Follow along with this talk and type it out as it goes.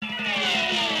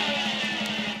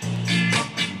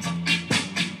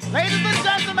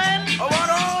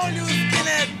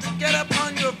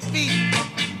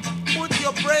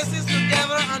braces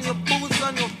together and your boots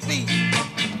on your feet.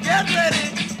 Get ready.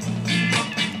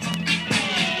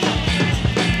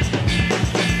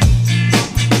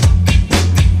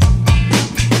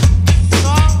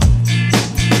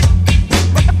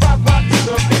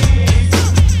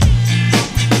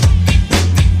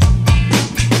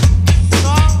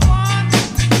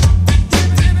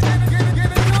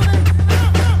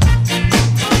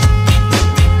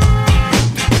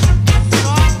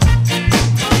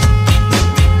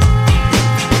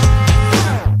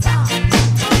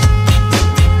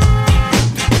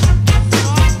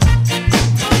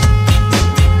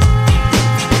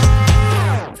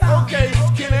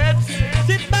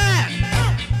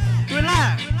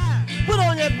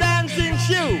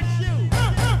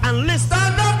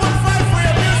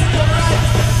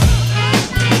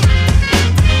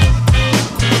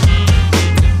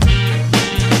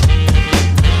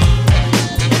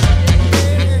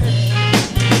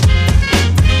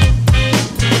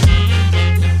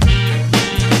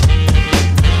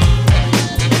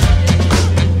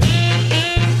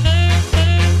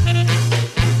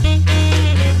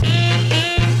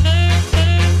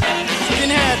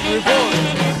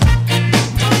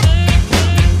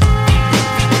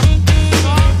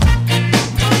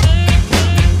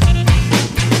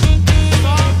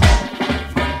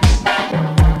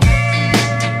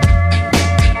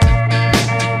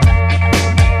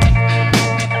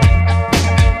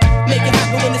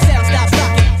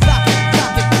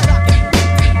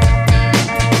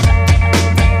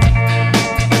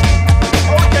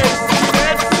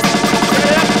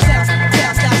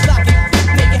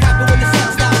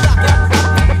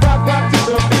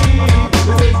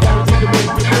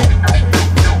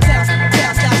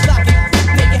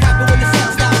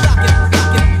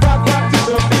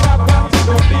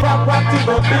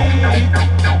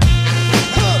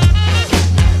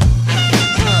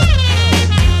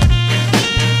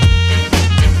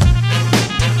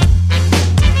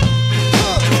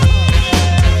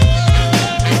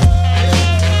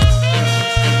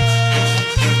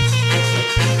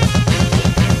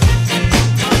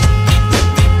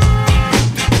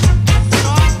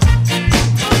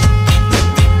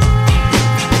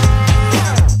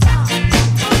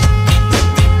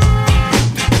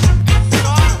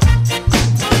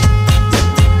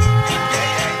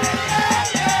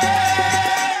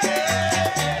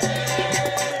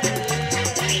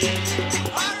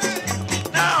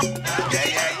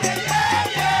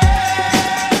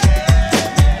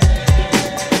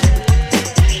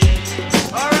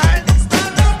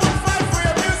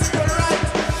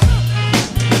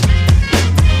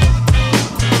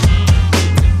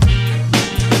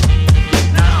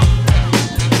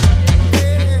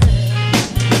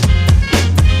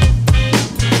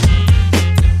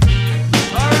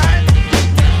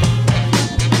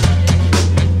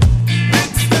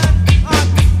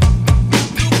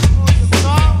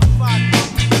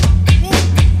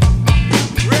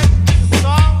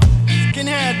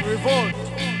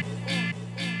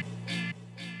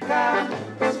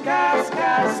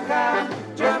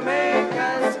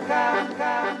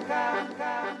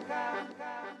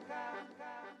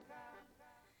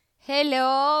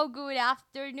 Hello, good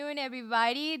afternoon,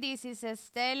 everybody. This is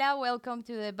Estela. Welcome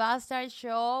to the Bastard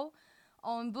Show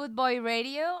on Boot Boy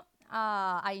Radio.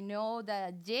 I know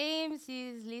that James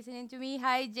is listening to me.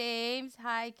 Hi, James.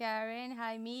 Hi, Karen.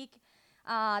 Hi, Meek.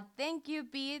 Thank you,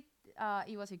 Pete.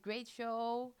 It was a great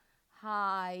show.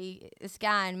 Hi,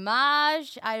 Scan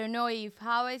Mash. I don't know if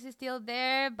Hawa is still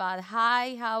there, but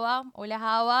hi, Hawa. Hola,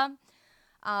 Hawa.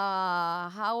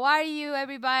 How are you,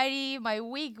 everybody? My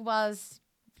week was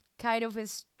kind of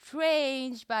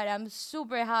strange, but I'm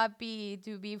super happy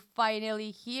to be finally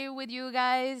here with you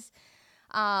guys.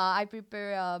 I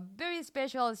prepare a very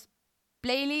special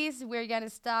playlist. We're gonna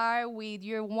start with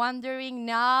You're Wondering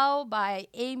Now by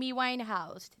Amy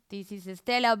Winehouse. This is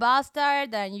Estela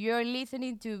Bastard, and you're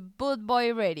listening to Boot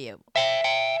Boy Radio.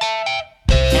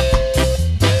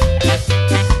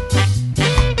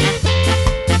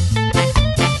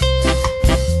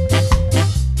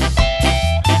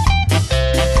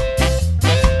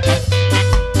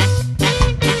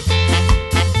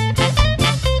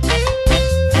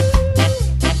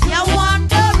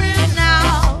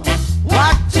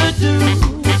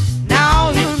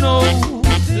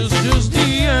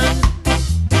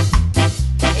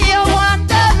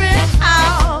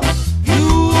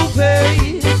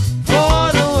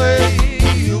 For the way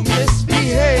you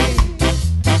misbehave.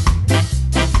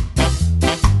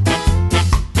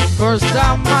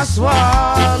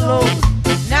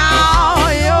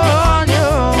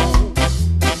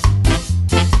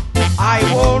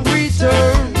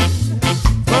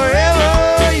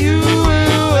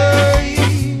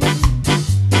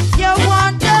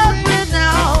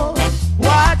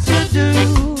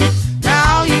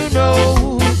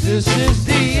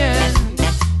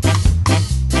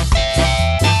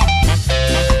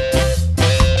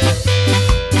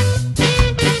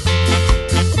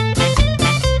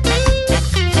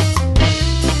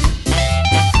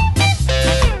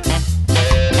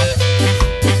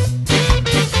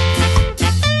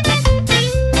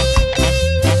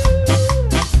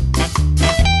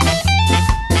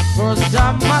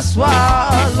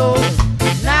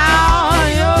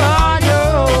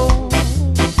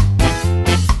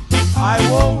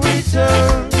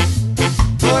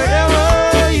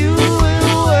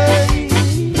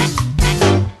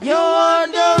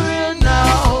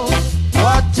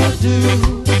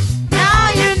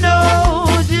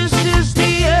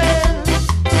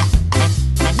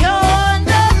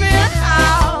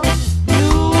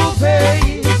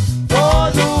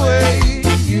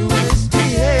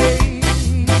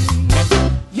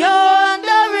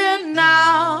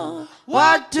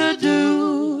 what to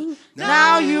do.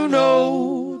 Now you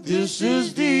know this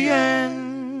is the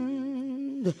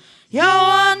end. You're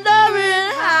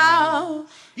wondering how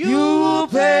you will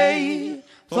pay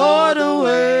for the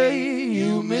way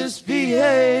you misbehaved.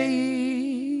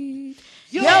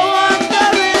 You're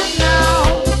wondering now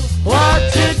what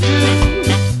to do.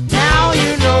 Now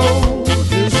you know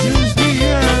this is the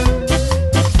end.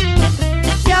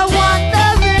 You're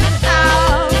wondering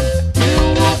how you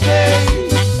will pay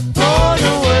for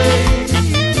the way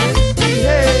you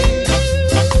misbehaved.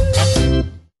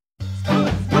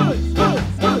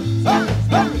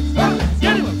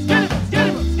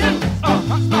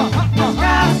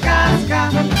 Ska, ska, ska.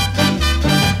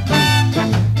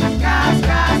 Ska,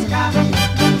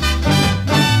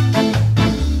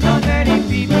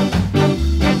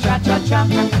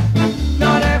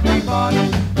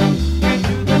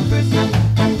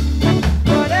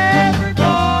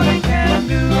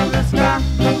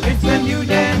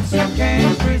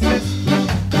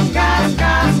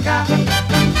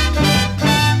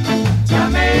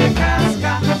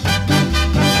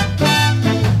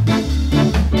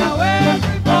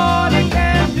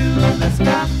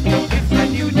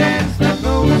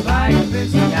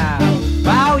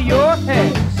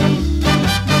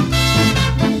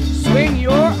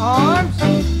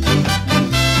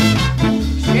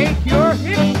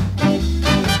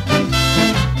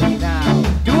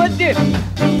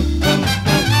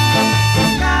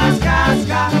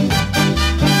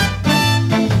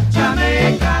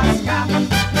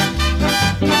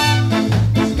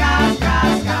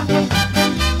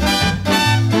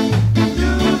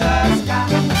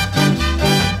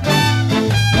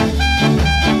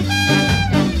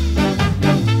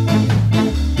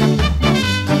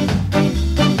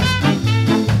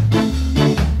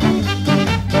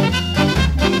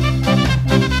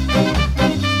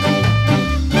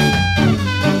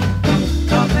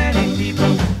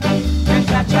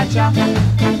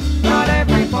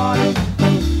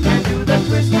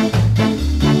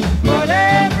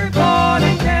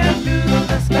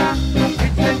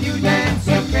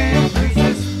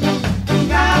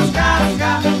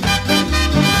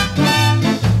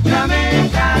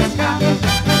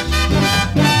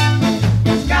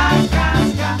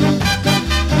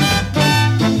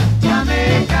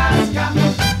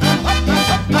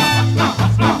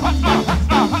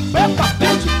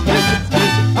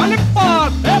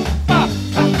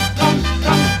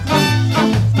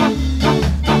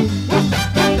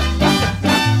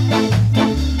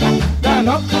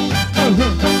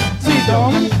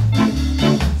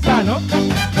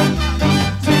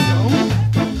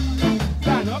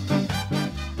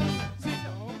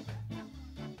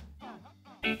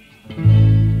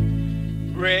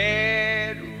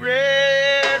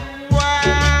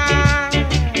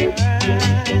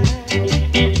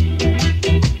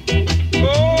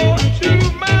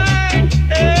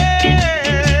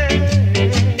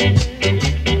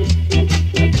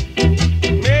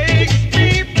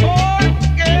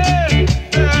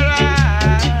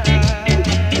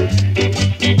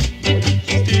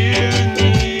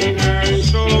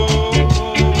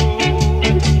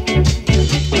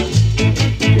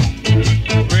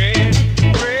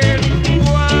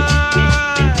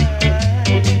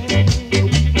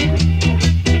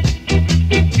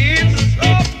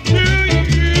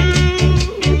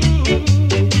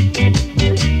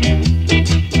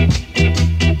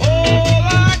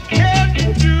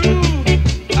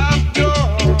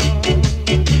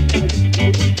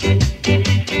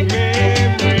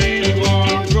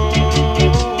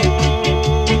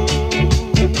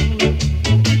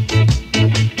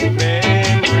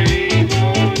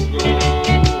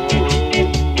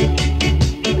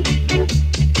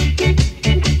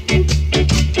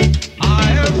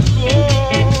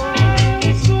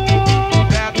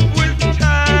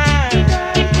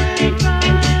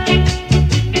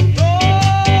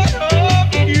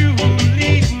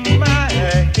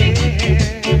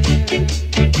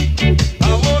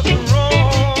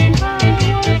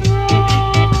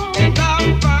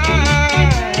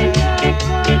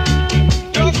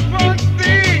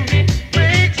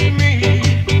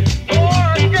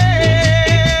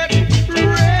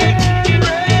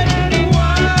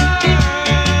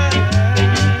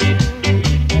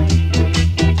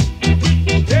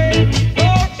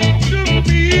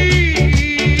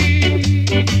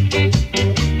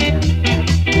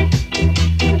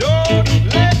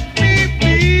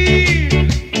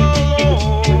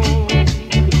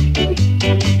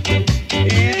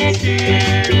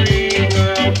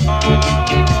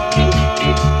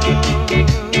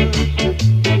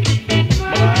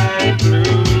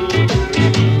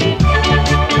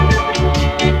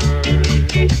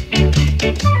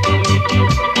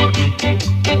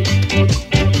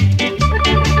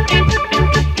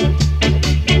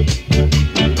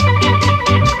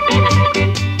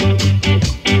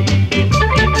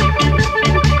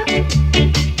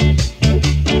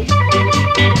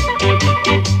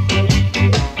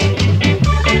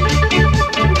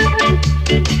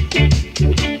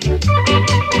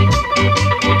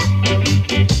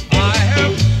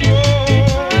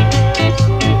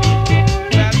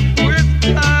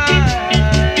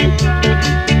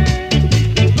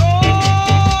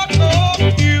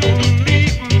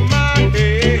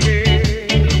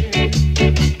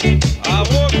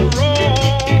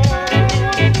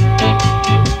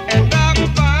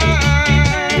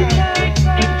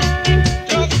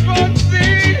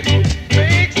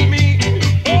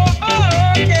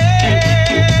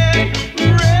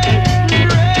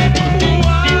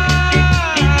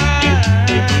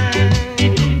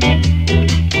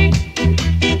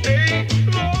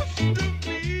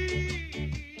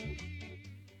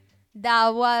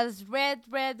 That was Red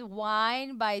Red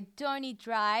Wine by Tony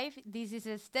Tribe. This is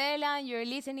Estela, and you're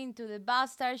listening to the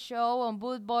Bastard Show on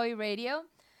Boot Boy Radio.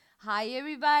 Hi,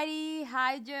 everybody.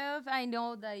 Hi, Jeff. I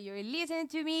know that you're listening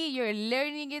to me. You're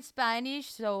learning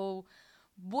Spanish, so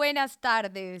buenas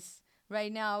tardes.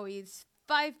 Right now it's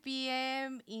 5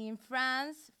 p.m. in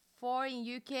France, 4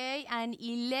 in UK, and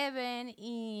 11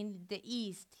 in the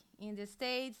East. In the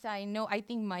States, I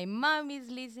think my mom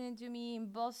is listening to me in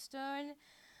Boston.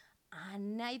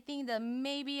 And I think that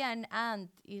maybe an aunt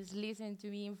is listening to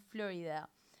me in Florida.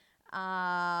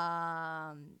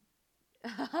 I'm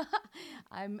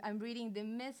reading the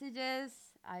messages.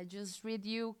 I just read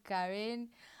you, Karen.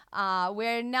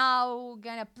 We're now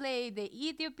gonna play the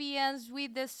Ethiopians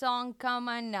with the song "Come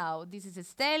On Now." This is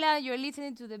Estela. You're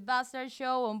listening to the Bastard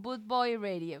Show on Boot Boy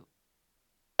Radio.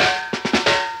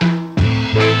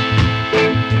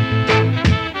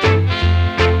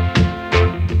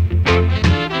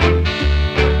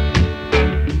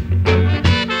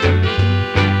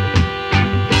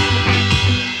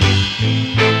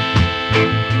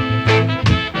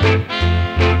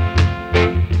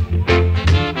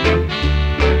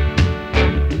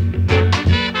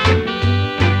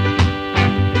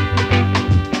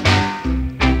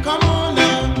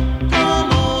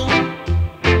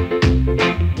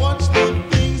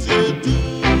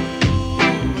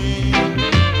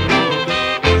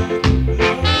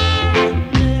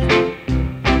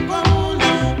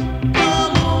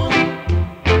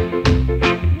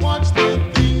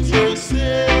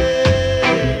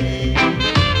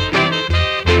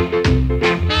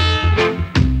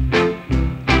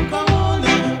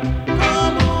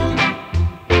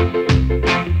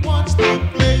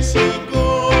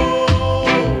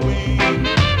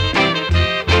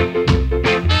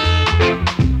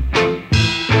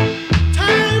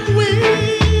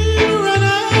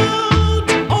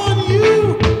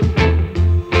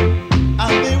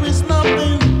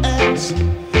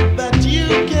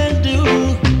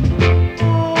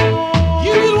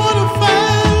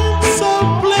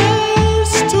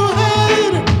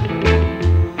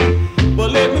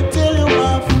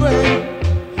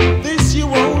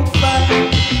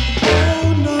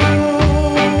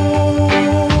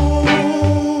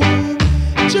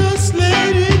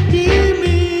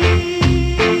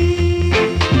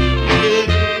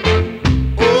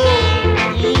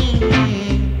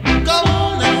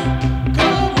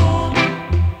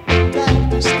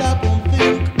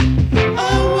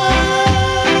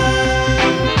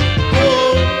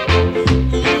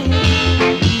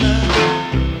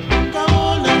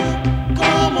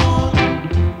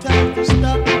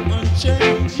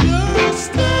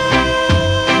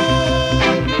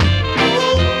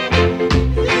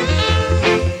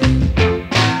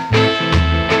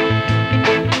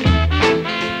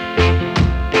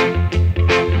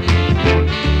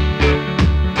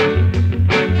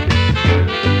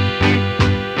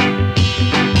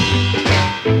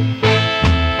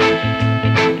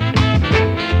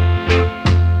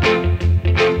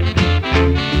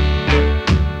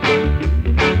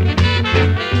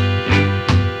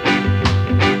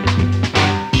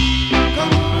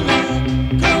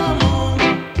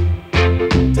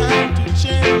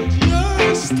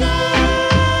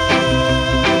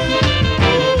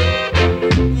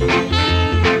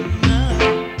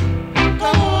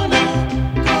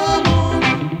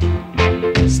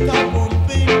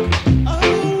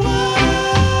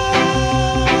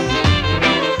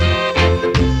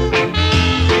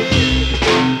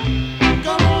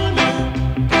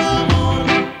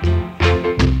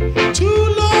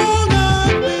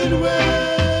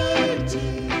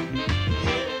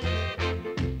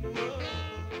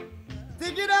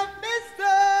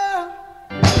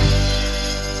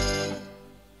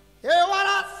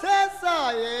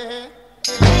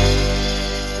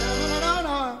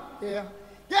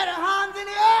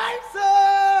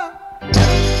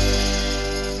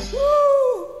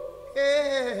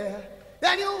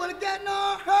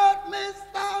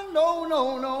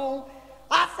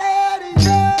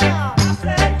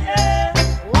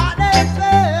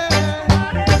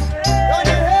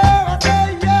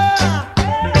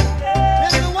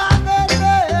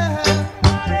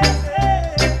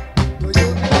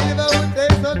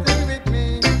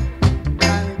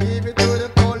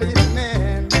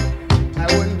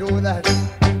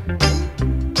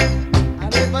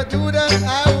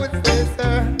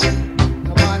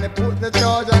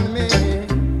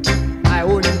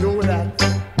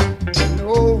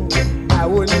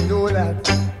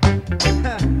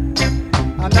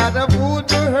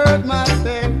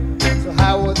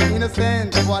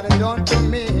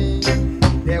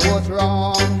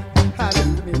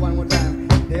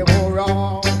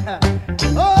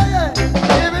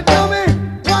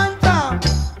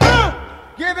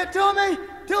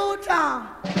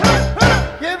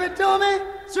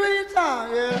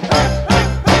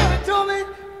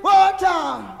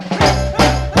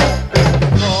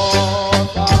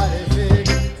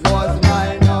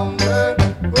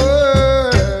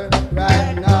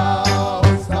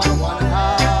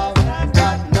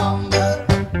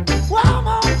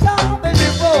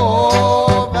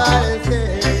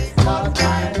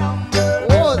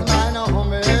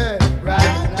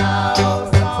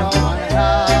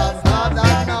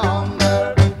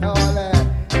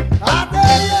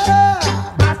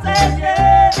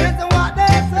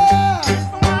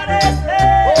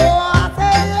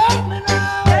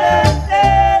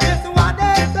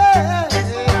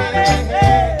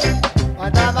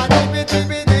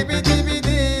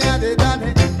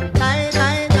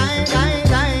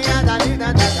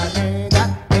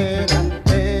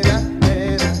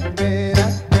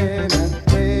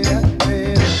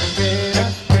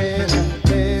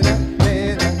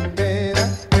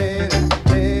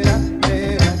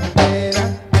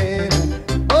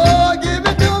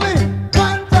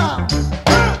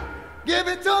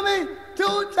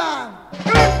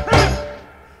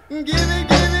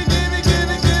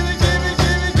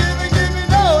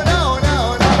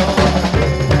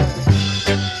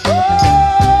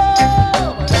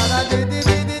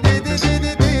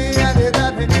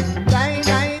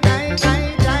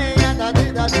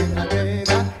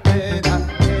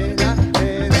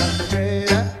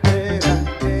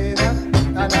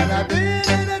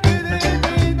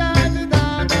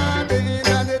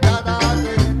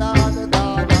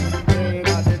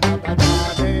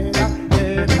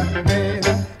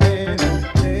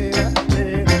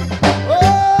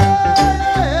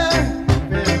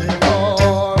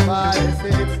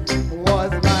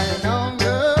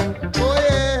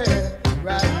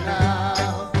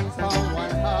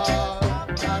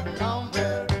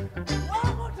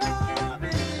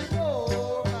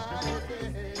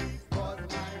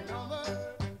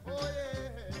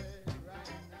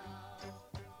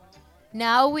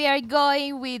 Now we are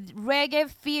going with Reggae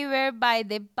Fever by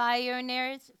the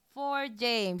Pioneers for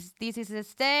James. This is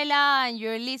Estela, and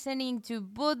you're listening to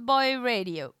Boot Boy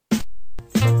Radio. Did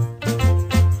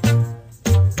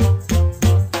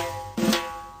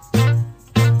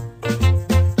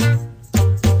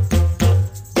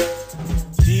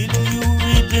you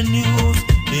read the news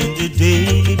in the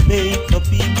daily paper,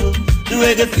 people? The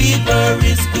reggae fever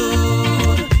is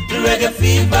good. The reggae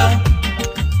fever.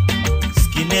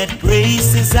 Skinhead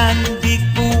braces and big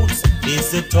boots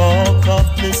is the talk of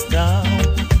this town.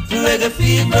 The reggae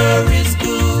fever is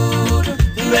good.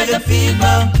 The reggae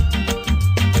fever.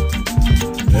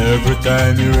 Every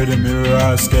time you read a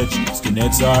mirror sketch,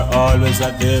 skinheads are always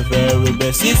at their very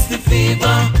best. It's the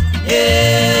fever,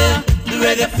 yeah, the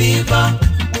reggae fever.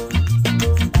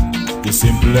 The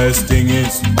simplest thing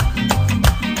is,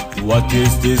 what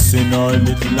is this in our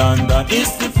little London?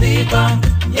 It's the fever,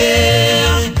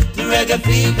 yeah, the reggae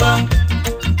fever.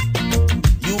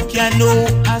 You can know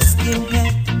a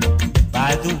skinhead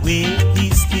by the way he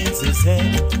skins his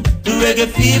head. The reggae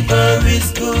fever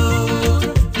is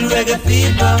good, the reggae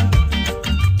fever.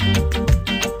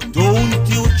 Don't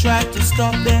you try to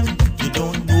stop them, you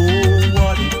don't know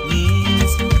what it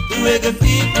means. The reggae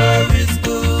fever is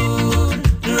good,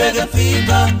 the reggae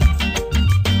fever.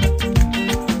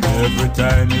 Every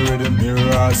time you read a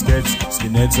mirror sketch,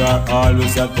 skinheads are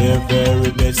always at their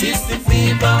very best. It's the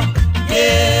fever,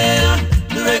 yeah,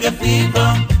 the reggae fever.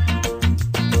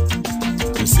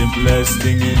 The simplest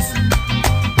thing is,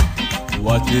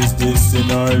 what is this in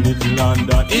our little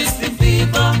London? It's the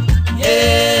fever,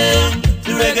 yeah,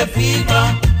 the reggae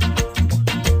fever.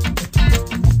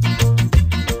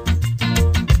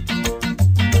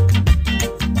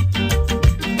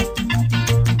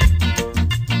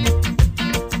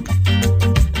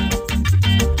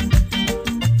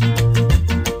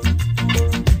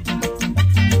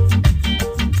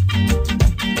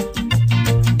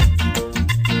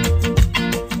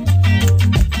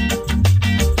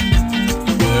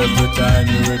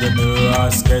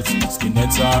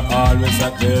 Skinheads are always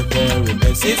at their very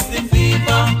best. It's the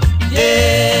fever,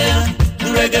 yeah, the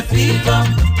reggae fever.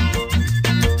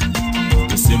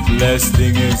 The simplest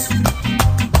thing is,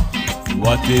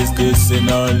 what is this in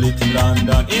our little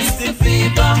London? It's the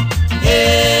fever,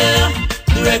 yeah,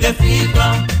 the reggae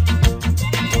fever.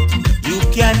 You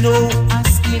can know a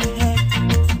skinhead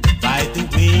by the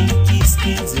way he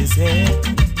skins his head.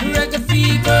 The reggae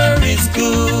fever is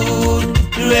good,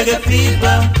 the reggae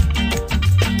fever.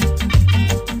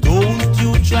 Don't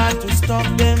you try to stop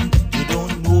them, you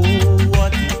don't know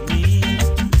what it means.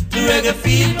 The reggae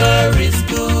fever is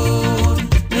good,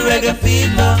 the reggae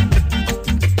fever.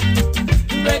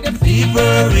 The reggae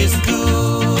fever is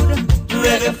good, the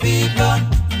reggae fever.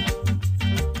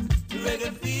 The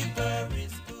reggae fever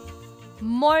is good.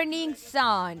 Morning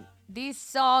Sun. This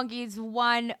song is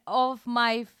one of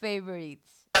my favorites.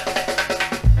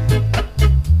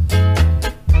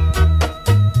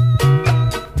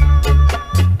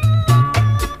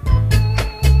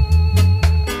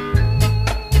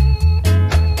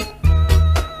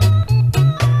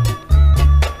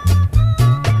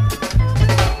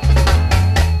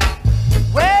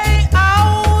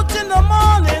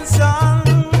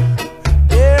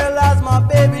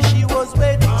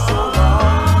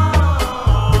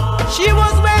 She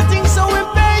was waiting so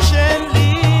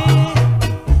impatiently.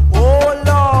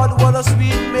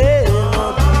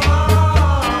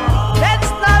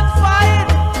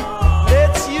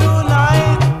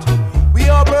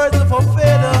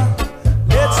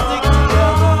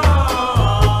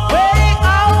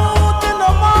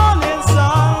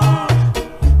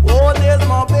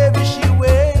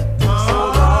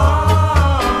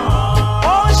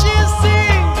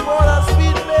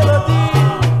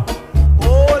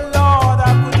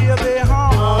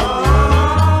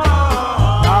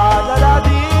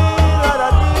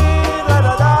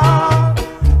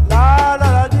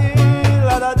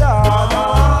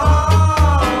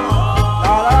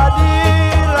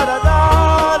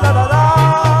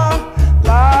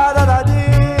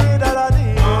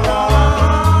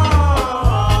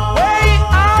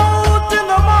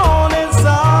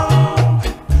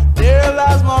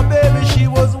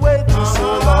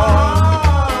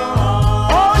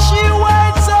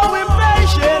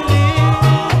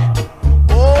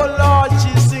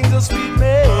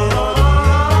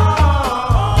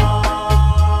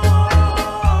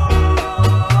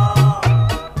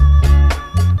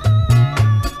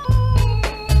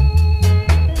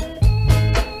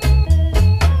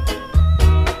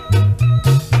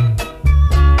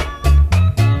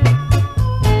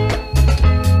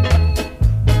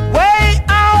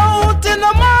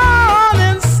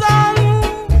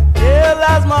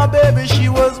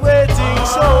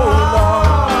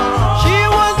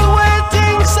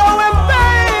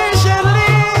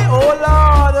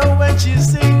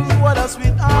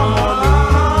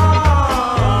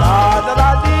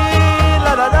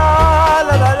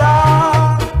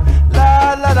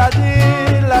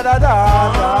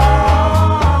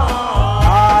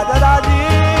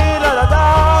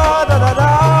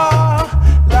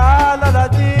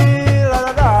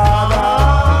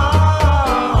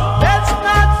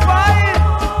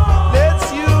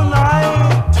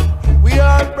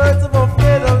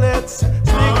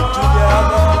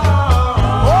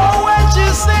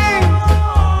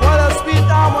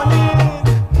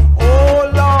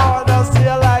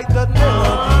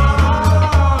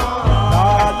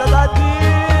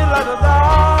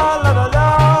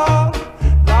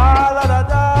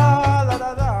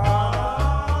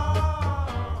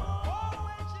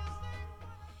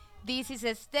 This is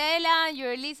Estela, and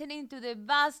you're listening to the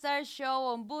Bastard Show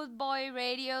on Boot Boy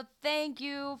Radio. Thank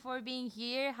you for being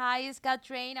here. Hi, Scott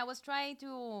Train. I was trying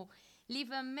to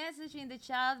leave a message in the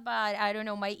chat, but I don't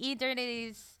know. My internet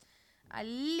is a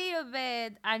little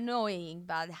bit annoying.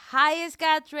 But hi,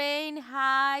 Scott Train.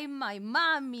 Hi, my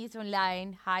mom is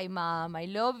online. Hi, mom. I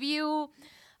love you.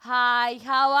 Hi,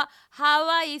 Hawa.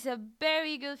 Hawa is a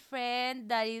very good friend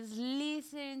that is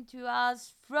listening to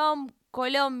us from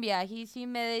Colombia. He's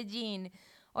in Medellín.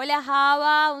 Hola,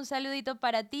 Hawa. Un saludito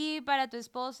para ti, para tu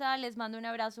esposa. Les mando un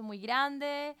abrazo muy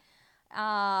grande.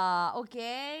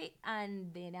 Okay,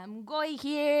 and then I'm going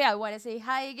here. I want to say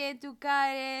hi again to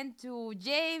Karen, to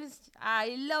James.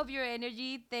 I love your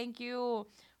energy. Thank you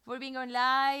for being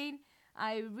online.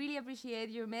 I really appreciate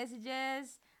your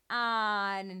messages.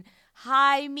 And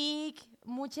hi, Mick.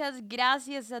 Muchas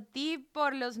gracias a ti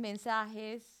por los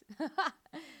mensajes.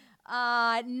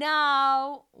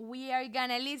 Now we are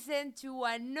gonna listen to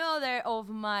another of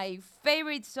my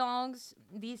favorite songs.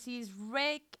 This is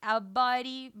Wreck a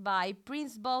Body by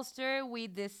Prince Buster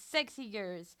with the Sexy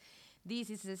Girls. This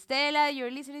is Estela. You're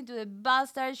listening to the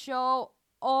Bastard Show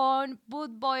on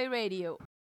Boot Boy Radio.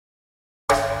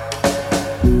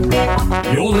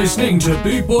 You're listening to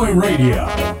Boot Boy Radio.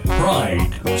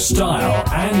 Pride, style,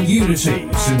 and unity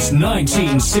since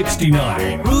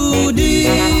 1969. Rudy,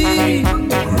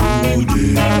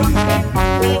 Rudy,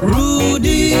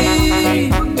 Rudy,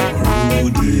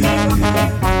 Rudy,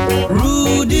 Rudy,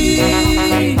 Rudy,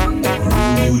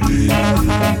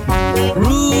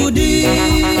 Rudy.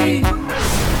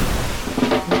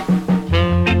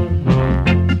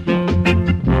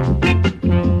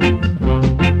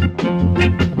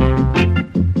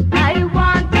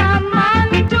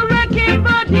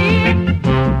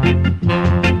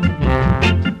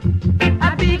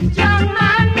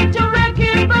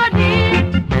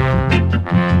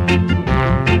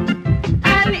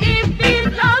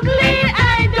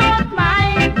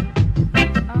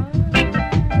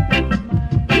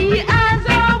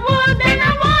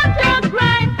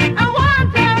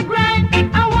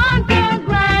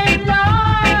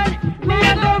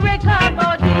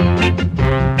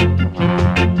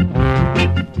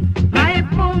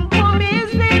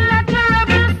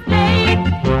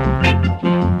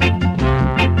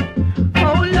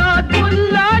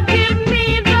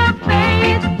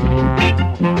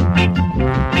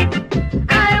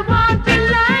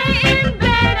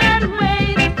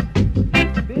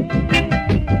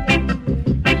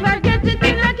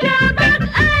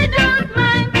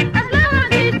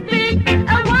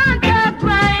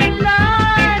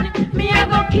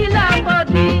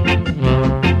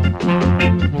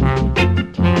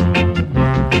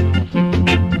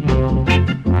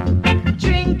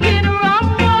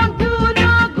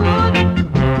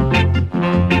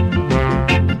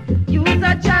 Use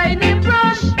a Chinese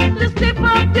brush to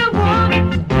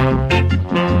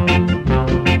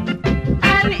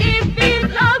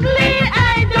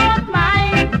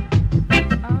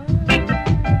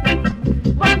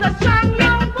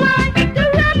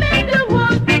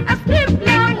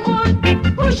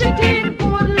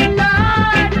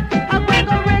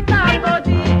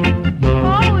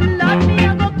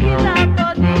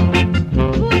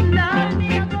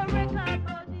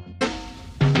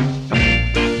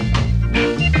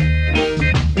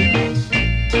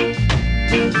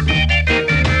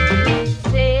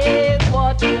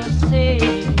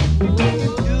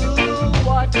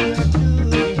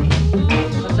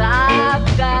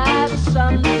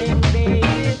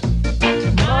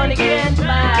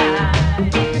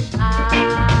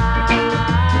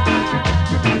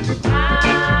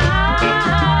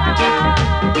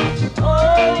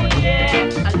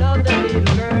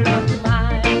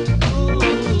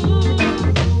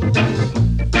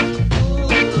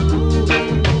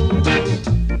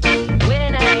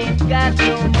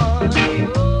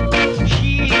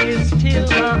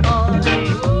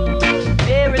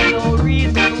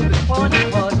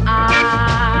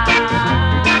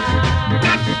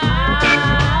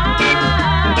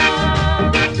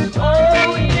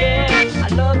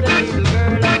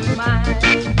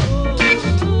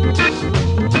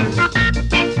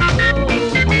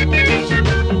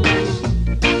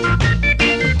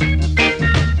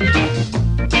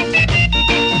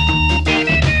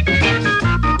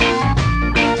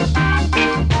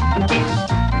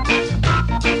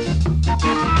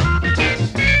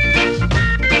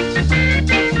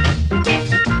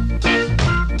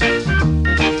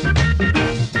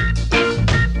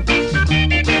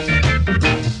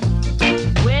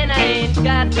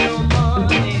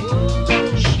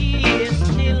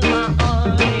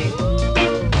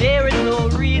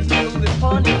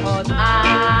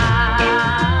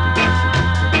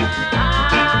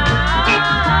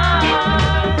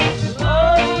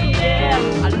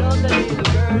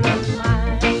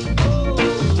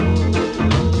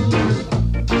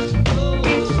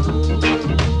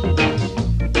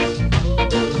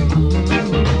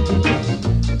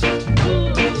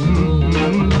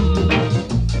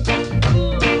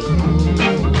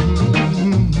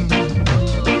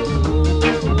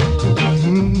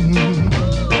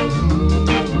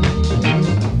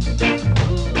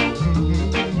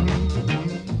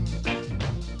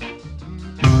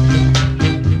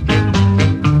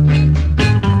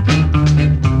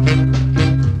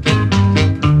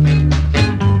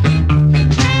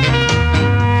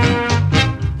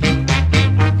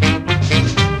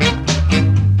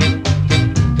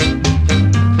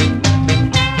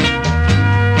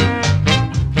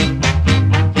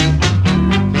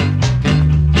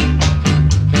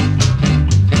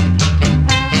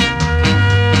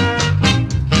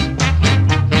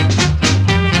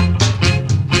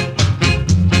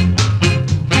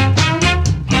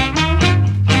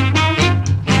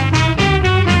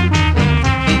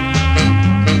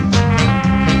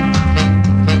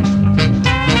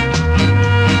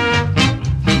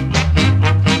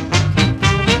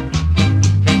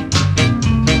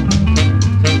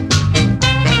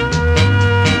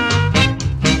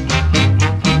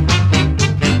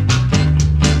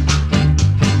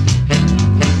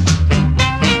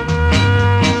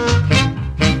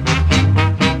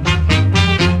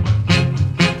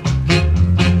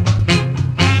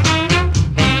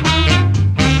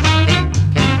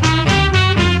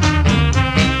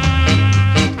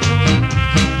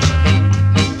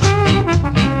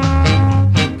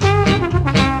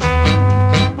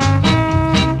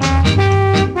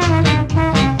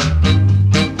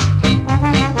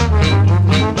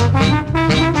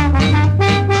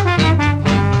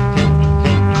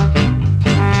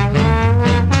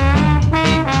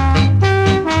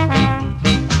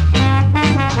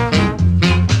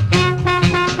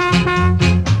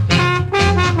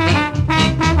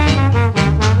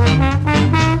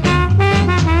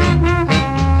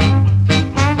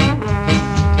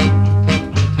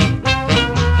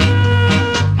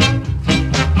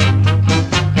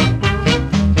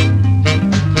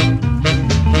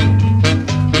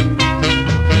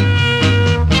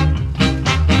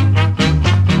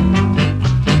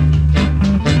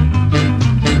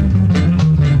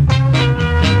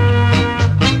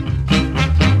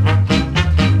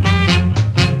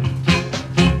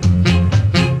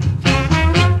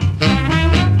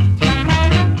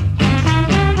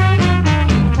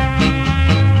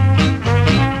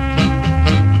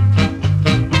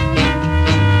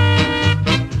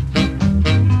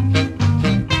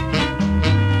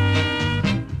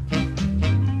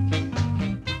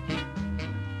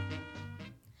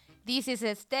is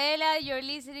Estela. You're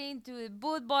listening to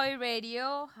Boot Boy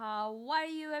Radio. How are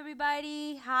you,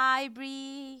 everybody? Hi,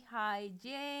 Bree. Hi,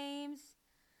 James.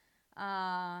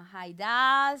 Hi,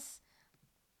 Das.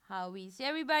 How is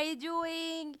everybody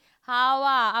doing?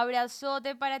 Hawa,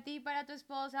 abrazote para ti, para tu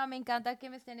esposa. Me encanta que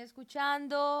me estén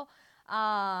escuchando.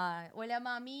 Hola,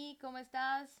 mami, ¿cómo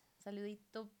estás?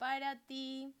 Saludito para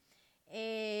ti.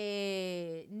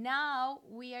 Now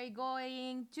we are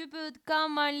going to put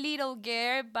Come On Little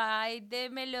Girl by the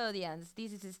Melodians.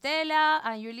 This is Estela,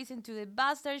 and you listen to the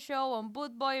Bastard Show on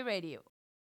Boot Boy Radio.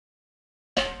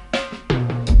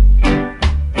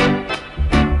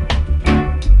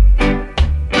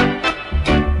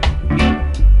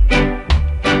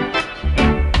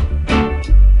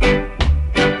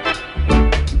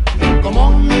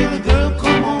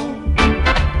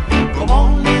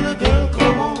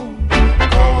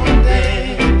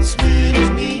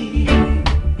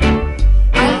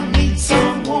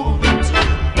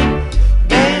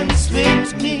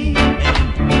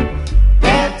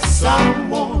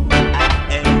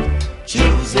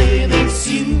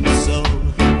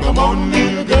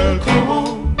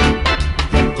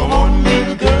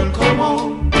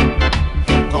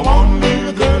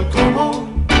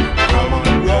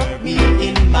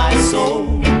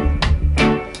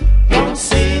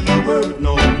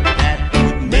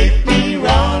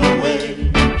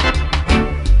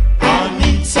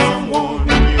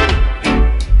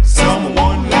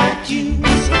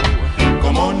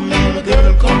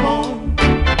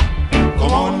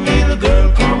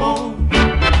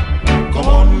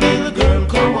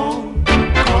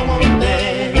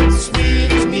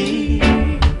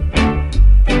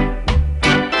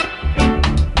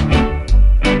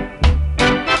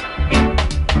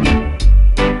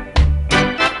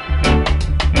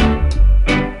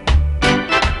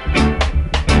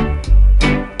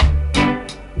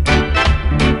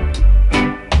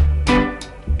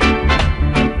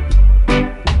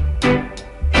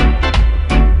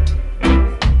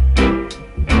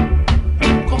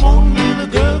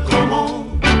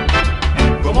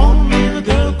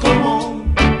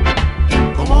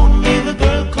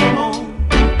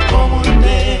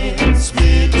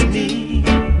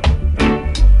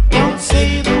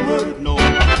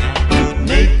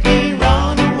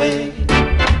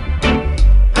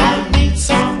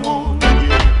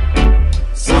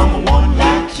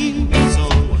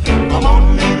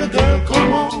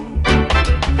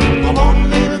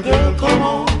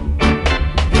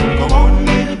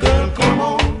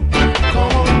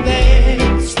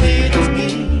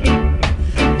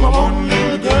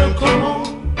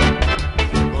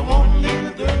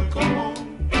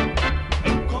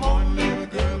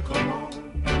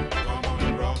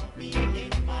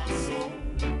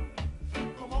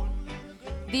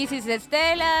 This is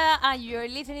Estela, and you're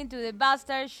listening to the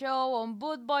Bastard Show on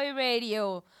Boot Boy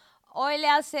Radio.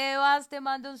 Hola, Sebas, te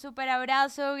mando un super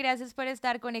abrazo. Gracias por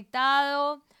estar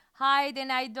conectado. Hi, The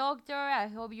Night Doctor. I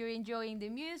hope you're enjoying the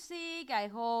music. I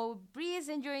hope Bree's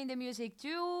enjoying the music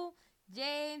too.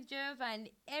 James, Jeff, and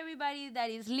everybody that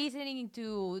is listening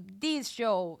to this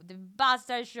show, the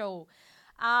Bastard Show.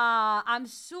 I'm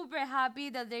super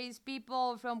happy that there is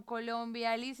people from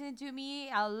Colombia listening to me.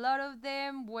 A lot of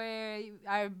them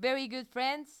are very good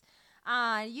friends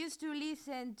and used to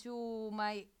listen to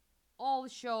my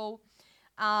old show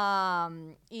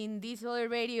in this other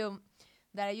radio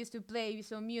that I used to play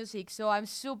some music. So I'm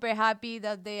super happy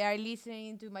that they are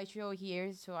listening to my show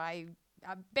here. So I'm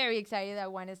very excited. I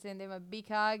want to send them a big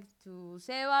hug to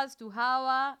Sebas, to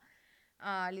Hawa.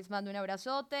 Les mando un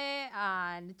abrazote,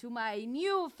 and to my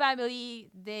new family,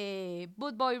 the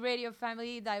Boot Boy Radio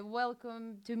family that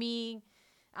welcome to me,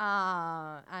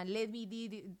 and let me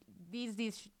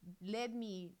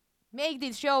make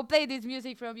this show, play this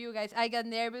music from you guys. I got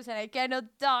nervous and I cannot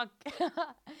talk.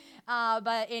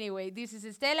 But anyway, this is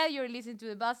Estela. You're listening to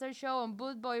the Bastard Show on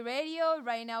Boot Boy Radio.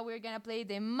 Right now we're gonna play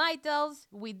the Mitals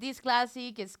with this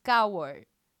classic, Skyward.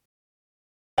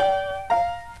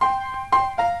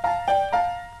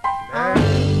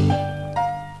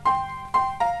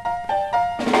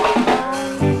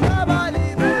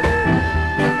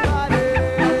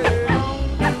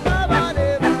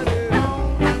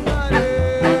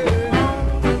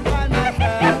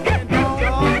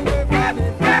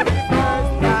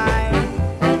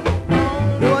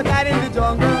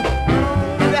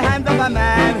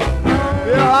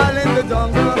 All in the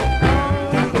jungle,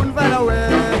 couldn't find a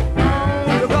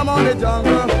way to come on the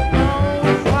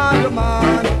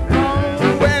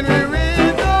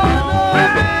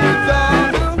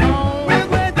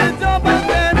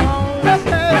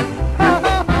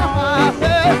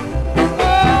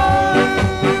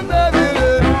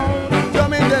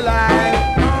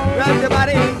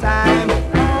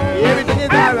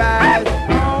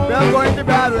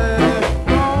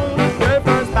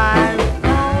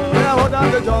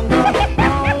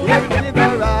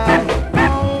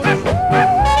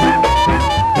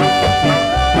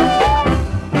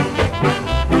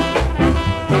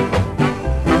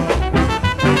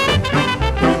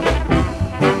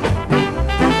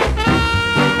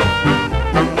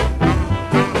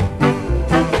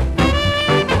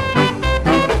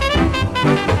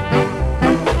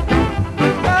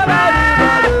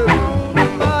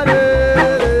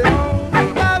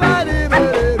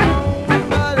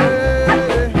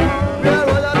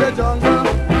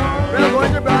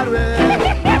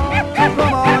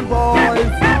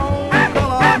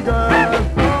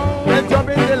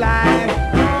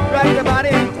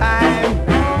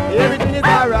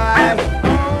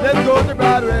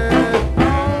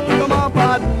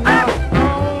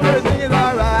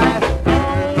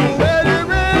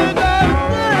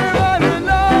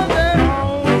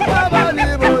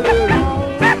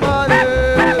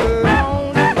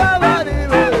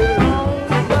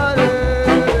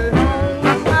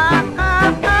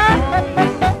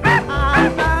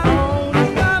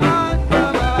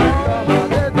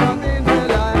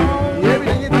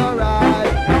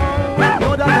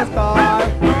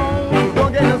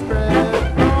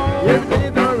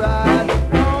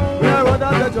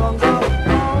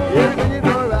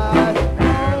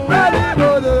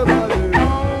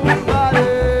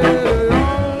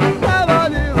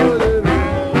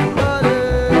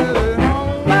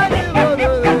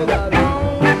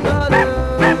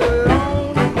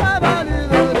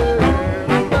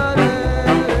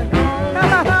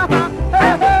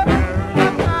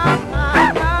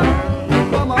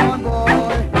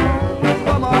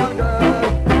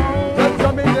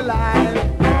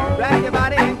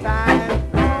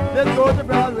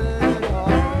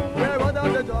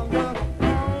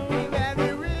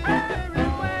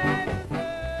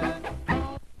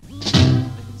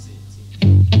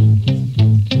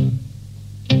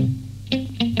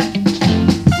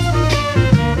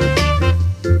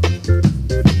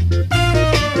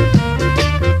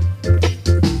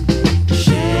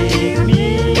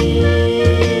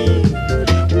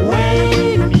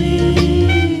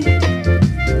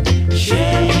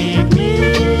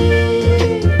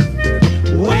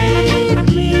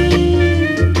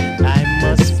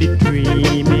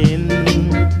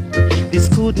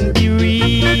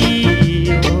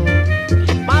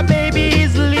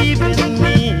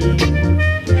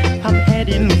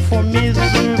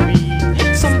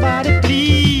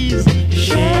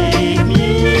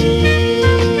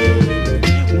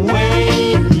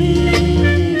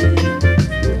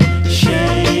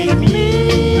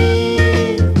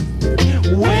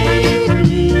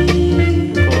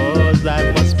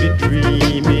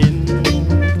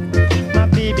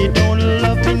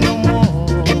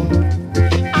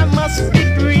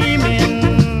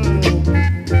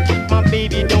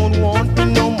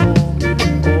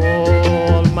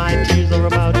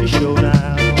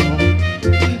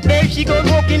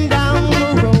walking down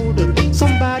the road.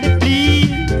 Somebody please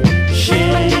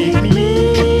shake me,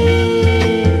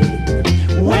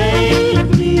 wake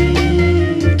me,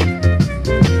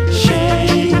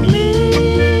 shake me,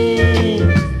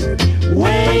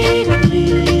 wake me.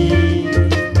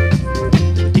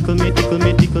 Tickle me, tickle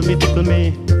me, tickle me, tickle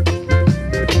me.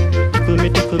 Tickle me,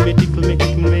 tickle me, tickle me,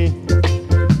 tickle me.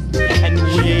 And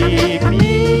wake me,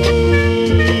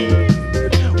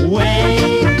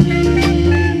 wake me,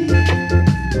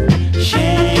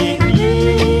 shake me.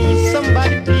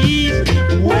 Somebody please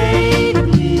wake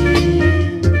me.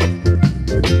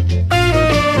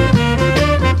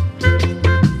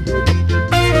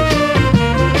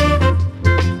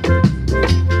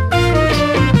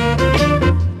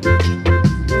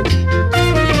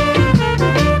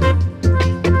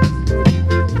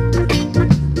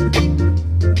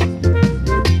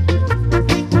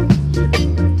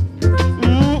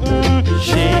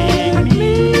 Shake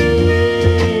me,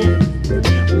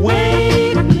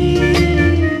 wake me.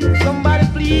 Somebody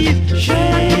please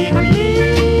shake me,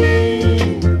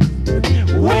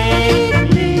 wake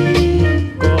me.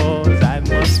 'Cause I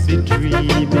must be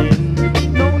dreaming.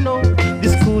 No, no,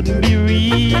 this couldn't be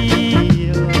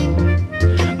real.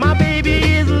 My baby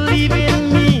is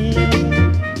leaving me.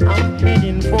 I'm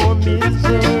heading for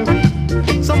misery.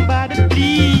 Somebody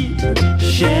please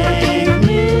shake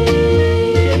me,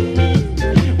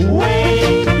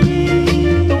 wake me.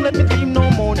 Don't let me dream no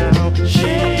more now.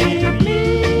 Shake me,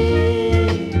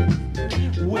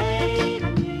 wake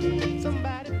me.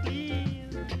 Somebody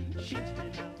please shake me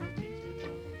now.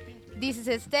 This is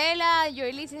Estela.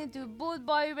 You're listening to Boot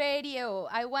Boy Radio.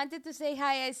 I wanted to say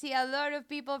hi. I see a lot of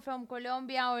people from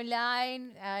Colombia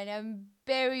online, and I'm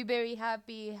very, very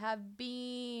happy. Have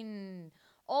been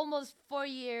almost 4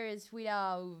 years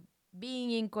without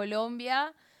being in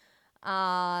Colombia.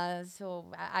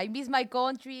 So I miss my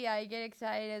country. I get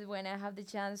excited when I have the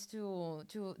chance to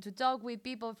talk with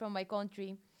people from my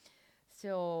country.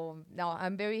 So, no,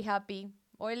 I'm very happy.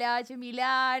 Hola H.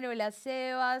 Milán, hola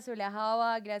Sebas, hola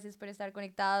Java, gracias por estar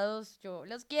conectados. Yo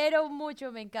los quiero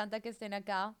mucho, me encanta que estén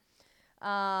acá.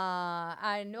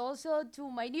 And also to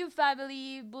my new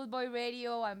family, Boot Boy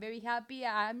Radio, I'm very happy.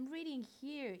 I'm reading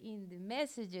here in the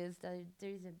messages that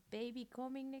there is a baby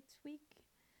coming next week.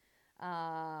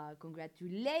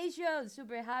 Congratulations,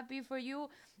 super happy for you.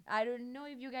 I don't know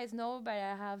if you guys know, but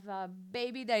I have a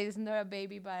baby that is not a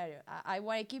baby, but I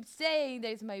want to keep saying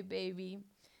that is my baby.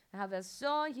 I have a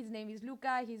son, his name is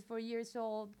Luca, he's 4 years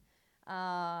old,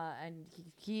 and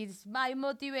he's my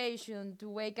motivation to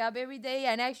wake up every day,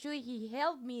 and actually he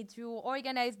helped me to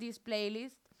organize this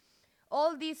playlist.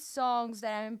 All these songs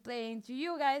that I'm playing to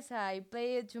you guys, I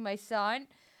play it to my son,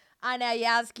 and I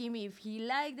ask him if he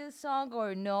liked the song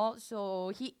or not. So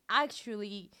he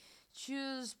actually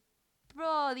chose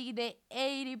probably the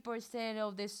 80%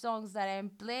 of the songs that I'm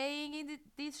playing in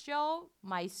this show.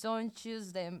 My son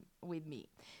chose them with me.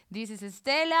 This is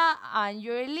Estela, and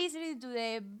you're listening to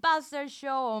the Bastard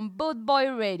Show on Boot Boy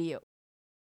Radio.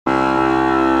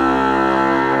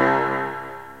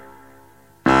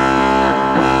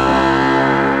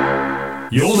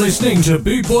 You're listening to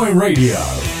Boot Boy Radio.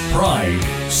 Pride,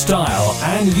 style,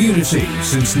 and unity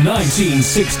since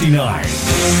 1969.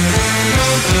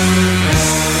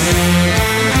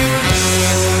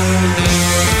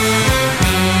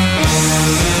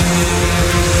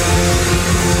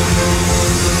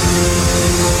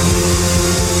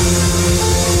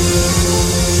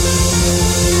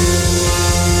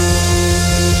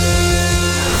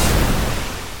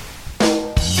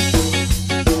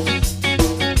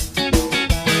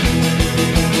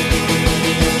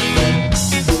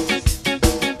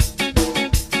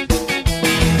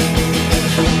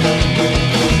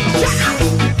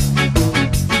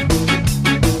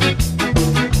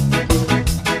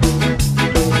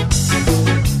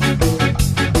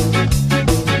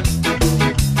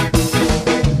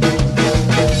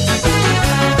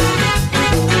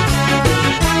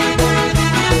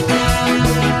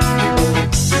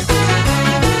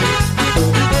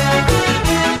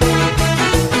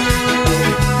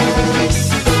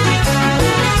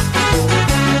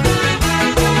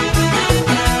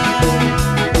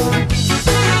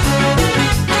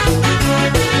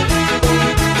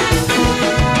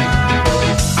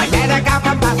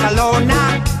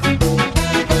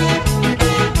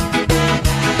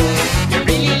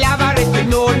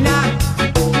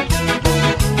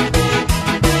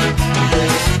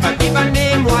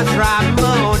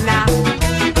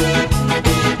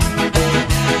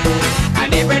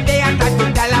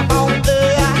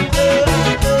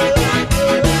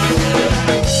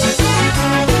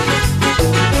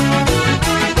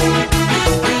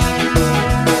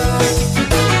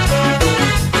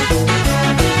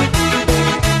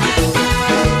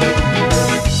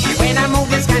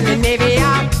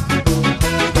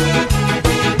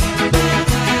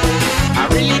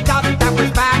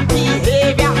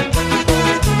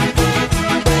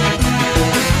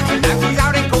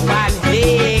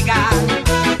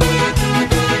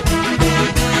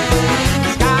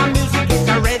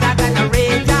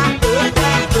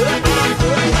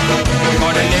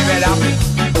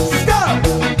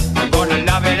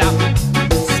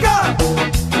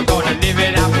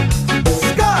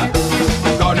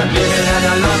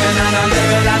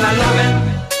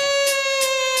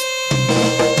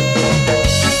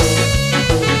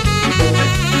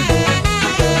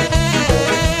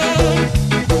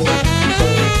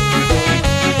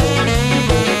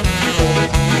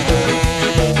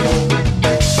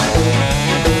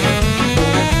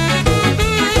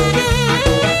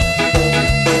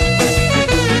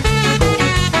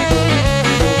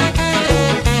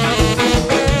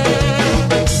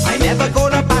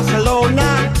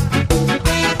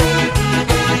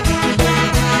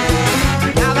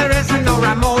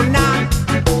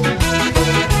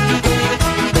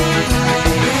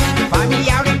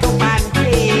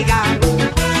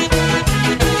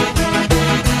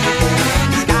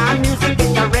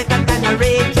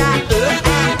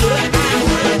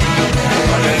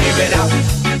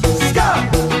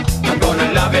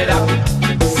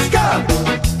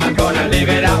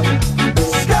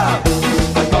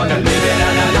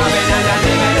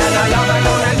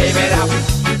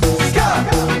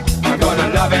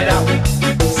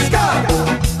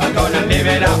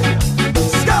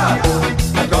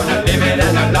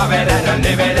 gonna love it and I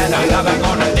live it and I love it,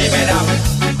 gonna live it up.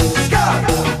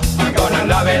 I'm gonna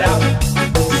love it up.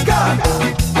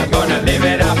 I'm gonna live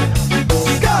it up.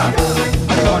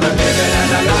 I'm gonna live it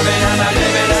and I love it and I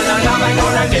live it and I love it,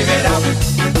 gonna live it up.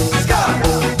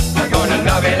 I'm gonna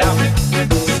love it up.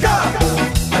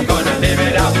 I'm gonna live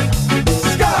it up.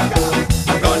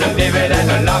 I'm gonna live it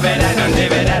and I love it and I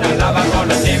live it and I love it,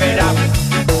 gonna live it up.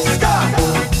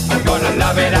 I'm gonna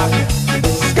love it up.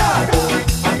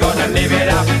 I'm gonna live it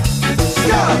up.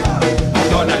 I'm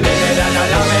gonna live it and I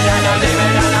love it and I live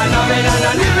it and I love it and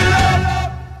I live it up.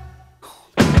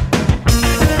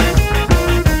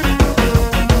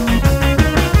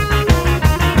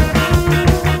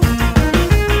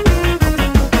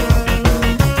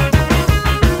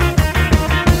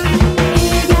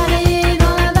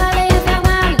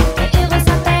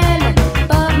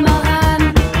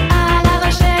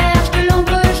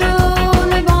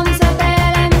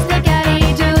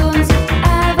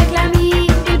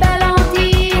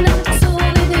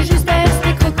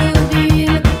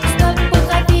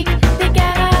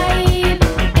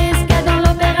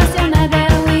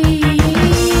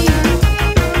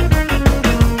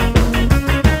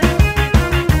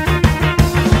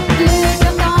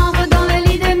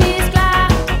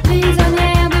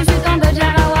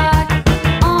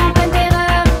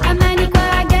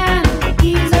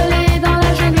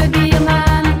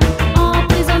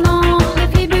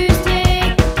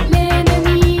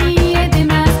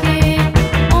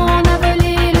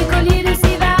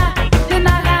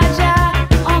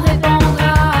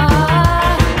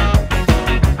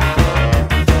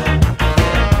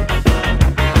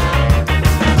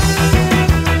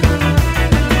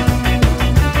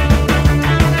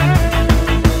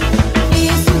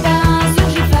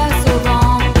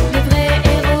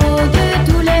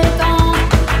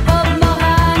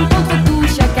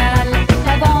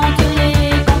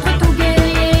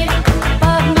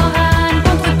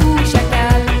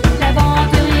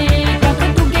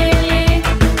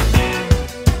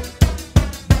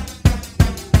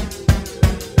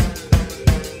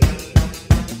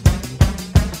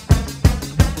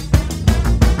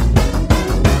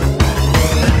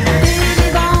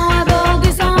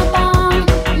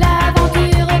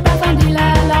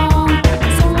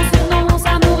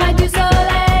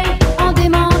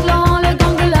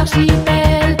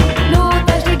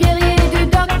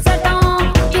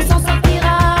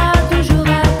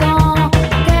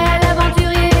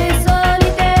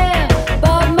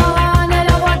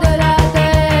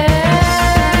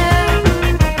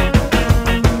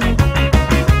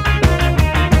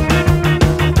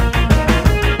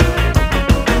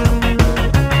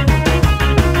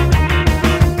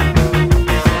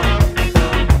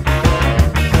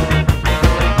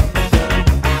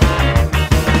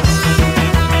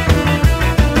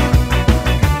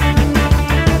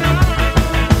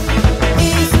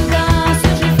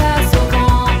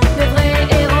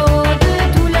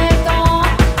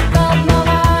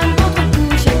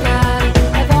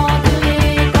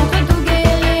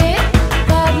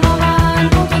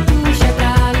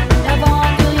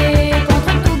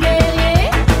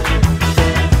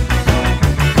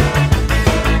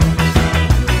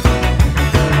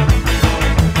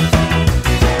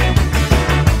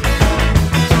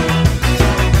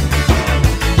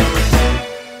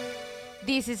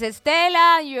 This is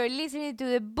Estela. You're listening to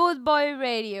the Boot Boy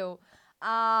Radio.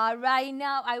 Right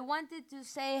now, I wanted to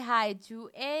say hi to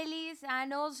Ellis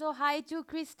and also hi to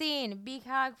Christine. Big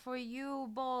hug for you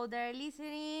both that are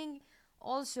listening.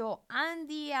 Also,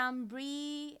 Andy and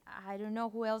Bree. I don't know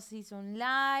who else is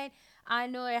online.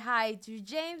 Another hi to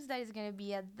James that is going to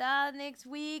be at that next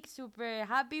week. Super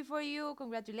happy for you.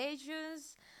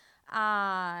 Congratulations.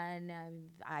 And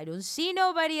I don't see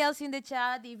nobody else in the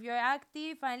chat. If you're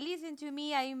active and listen to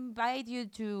me, I invite you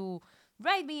to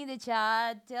write me in the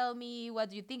chat. Tell me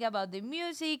what you think about the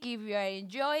music, if you are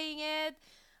enjoying it.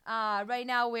 Right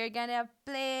now, we're gonna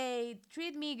play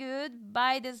Treat Me Good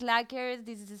by the Slackers.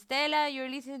 This is Estela. You're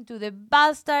listening to the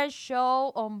Bastard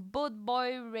Show on Boot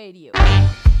Boy Radio.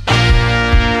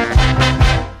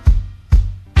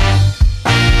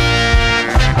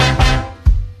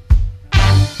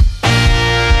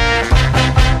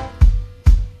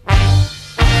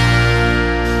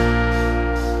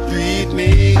 Treat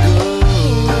me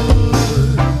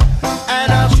good,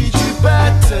 and I'll treat you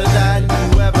better than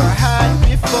you ever had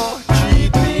before.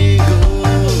 Treat me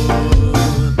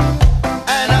good,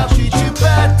 and I'll treat you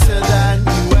better than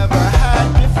you ever had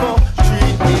before.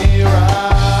 Treat me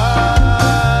right,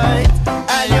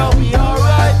 and you'll be alright.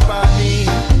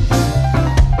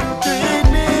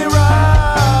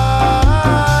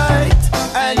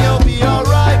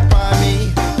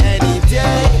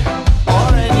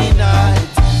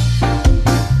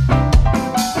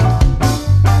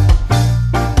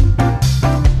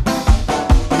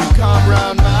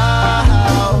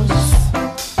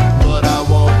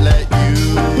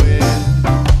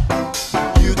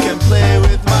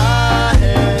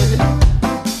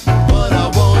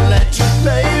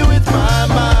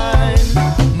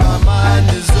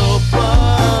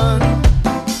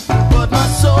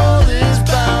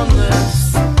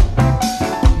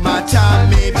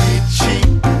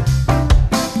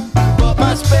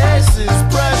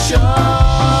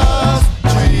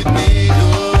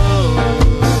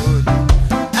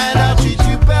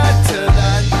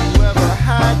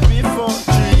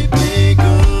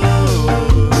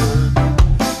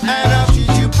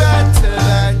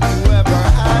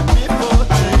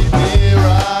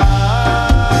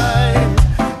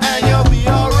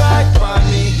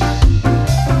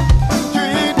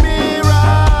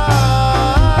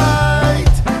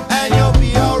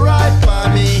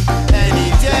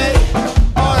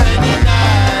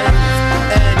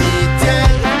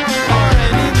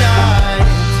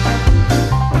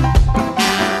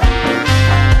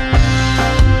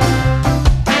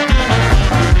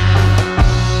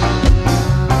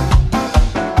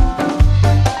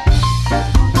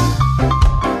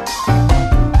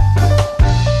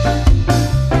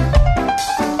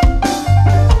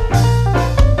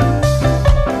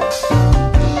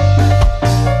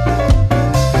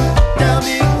 Tell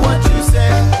me what you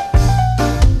said.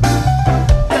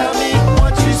 Tell me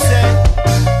what you said.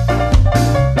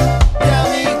 Tell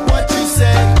me what you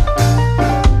said.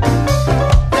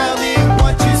 Tell me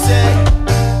what you said.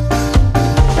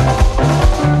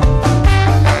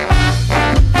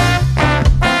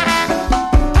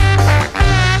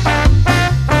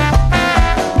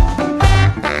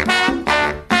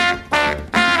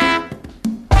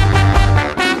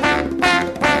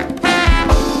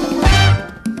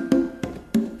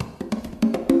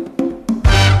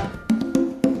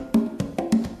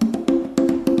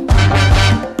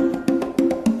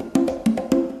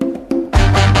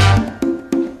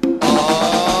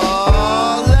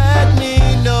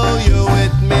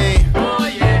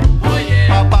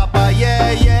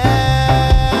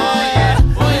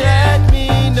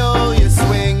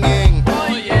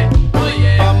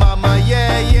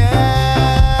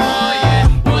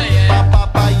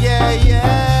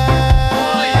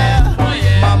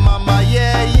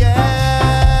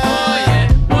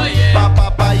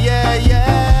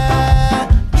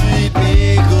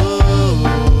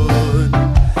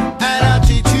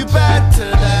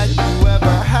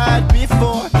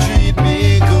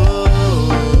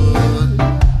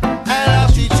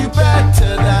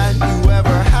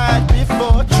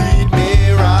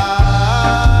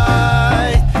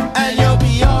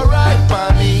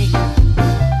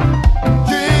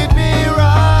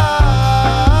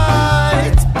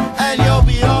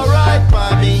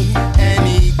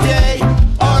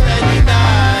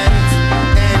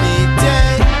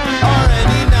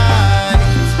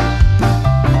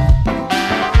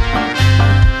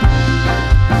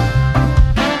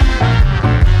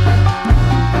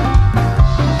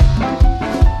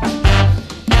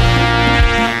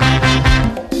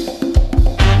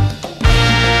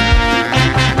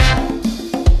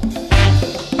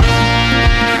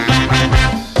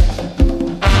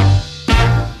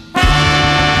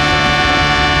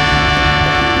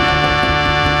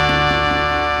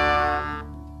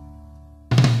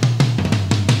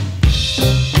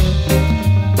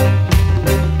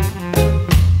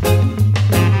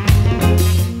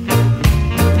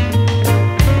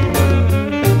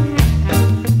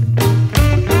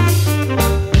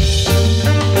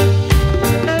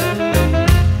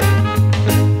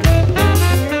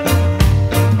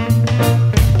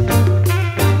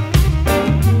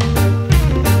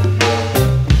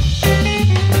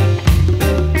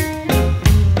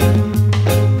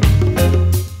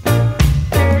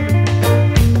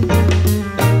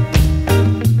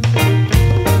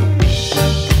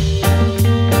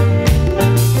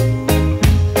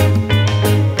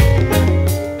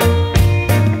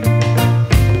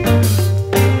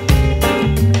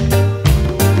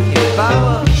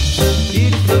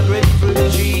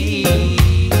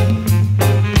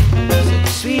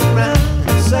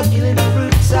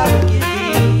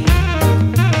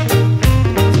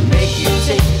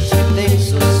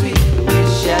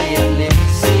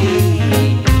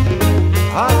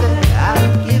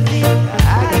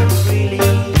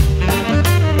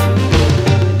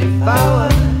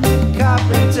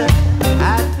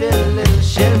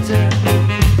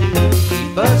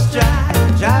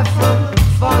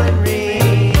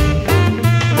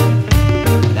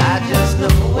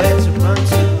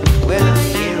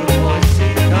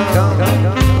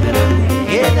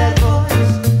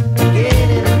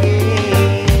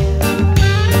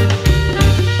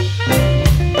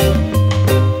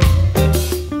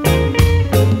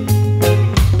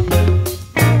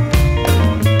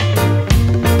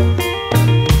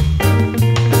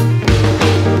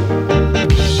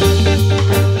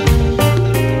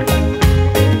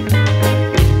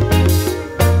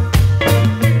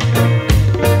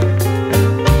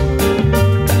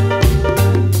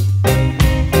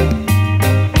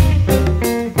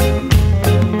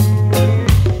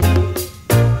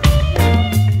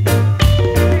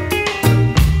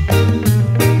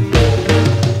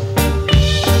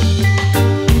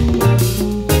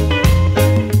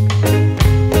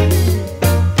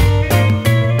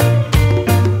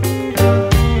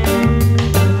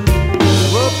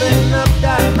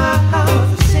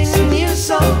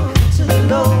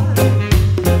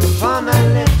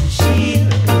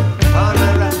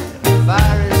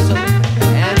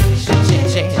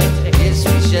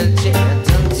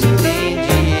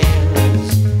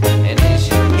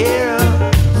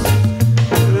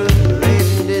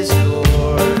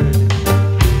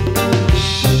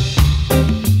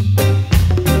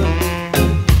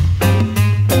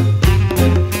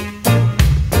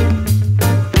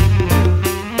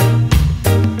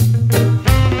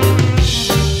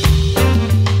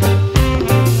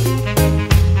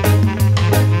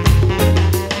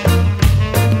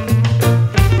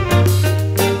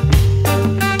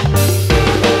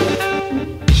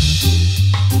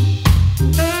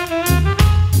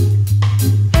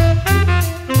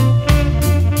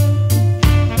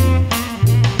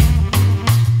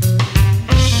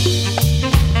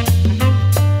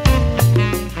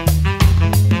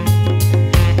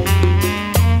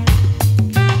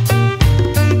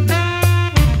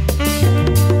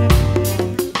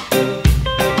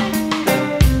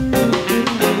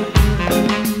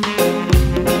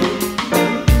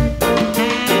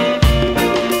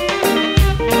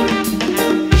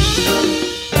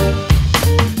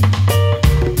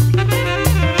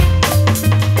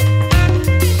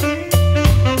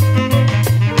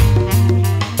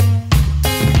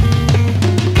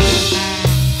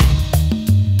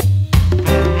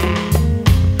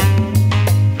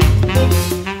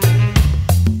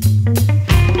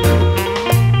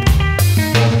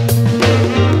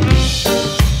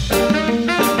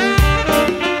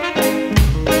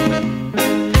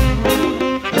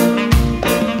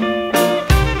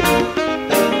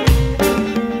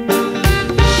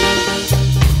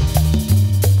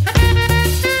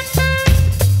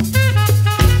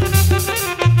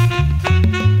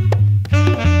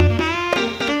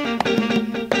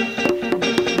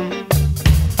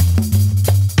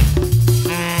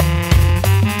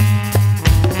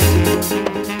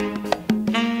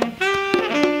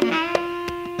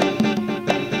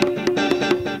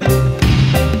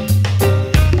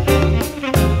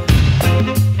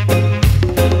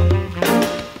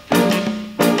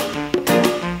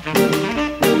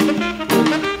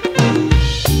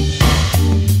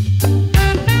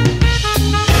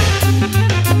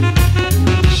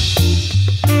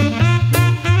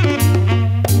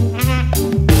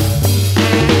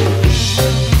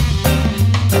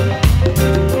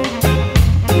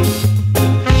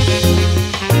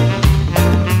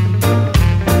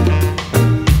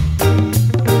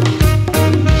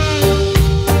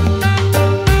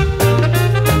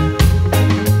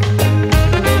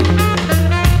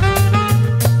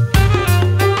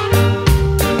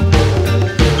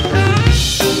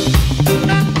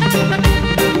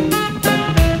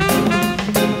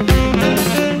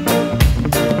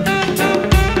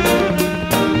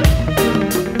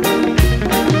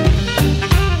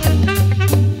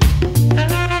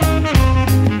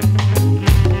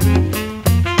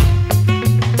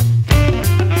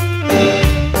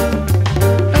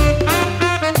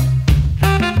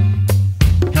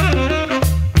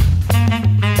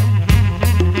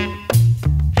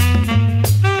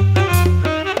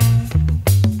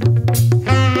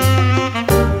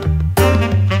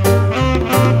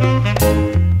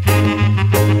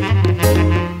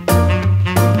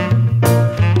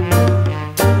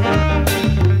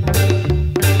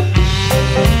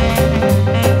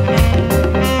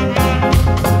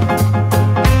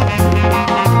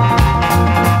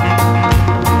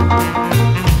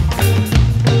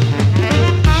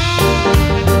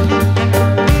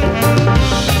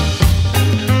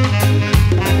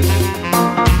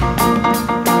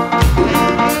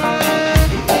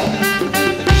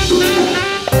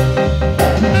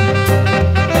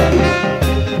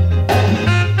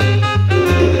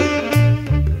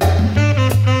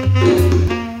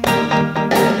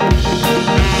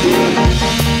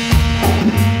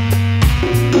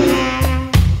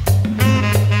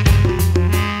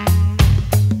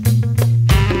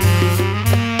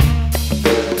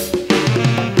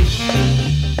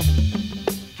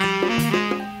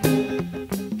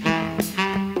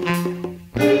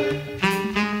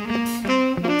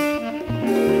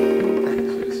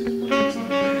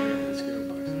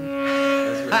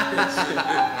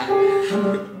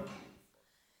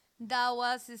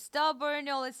 was Stubborn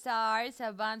All Stars,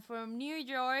 a band from New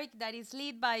York that is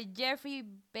led by Jeffrey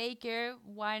Baker,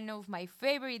 one of my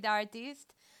favorite artists.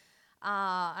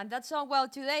 And that song, well,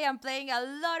 today I'm playing a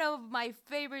lot of my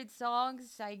favorite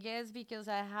songs, I guess, because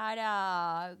I had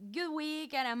a good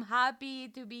week and I'm happy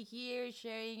to be here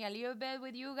sharing a little bit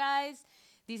with you guys.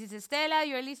 This is Estela.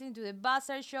 You're listening to the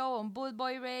Bastard Show on Boot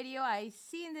Boy Radio. I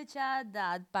see in the chat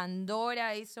that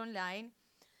Pandora is online.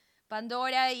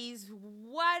 Pandora is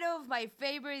one of my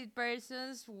favorite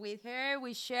persons. With her,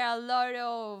 we share a lot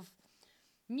of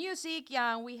music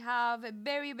and we have a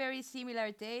very, very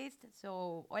similar taste.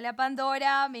 So, hola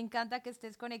Pandora, me encanta que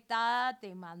estés conectada.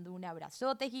 Te mando un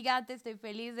abrazote gigante. Estoy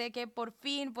feliz de que por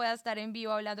fin pueda estar en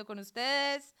vivo hablando con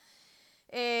ustedes.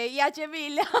 Y H.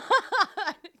 Mila,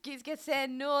 que se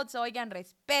nudes, oigan,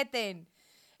 respeten.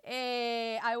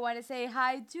 I want to say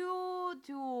hi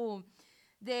to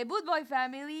the Boot Boy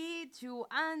family, to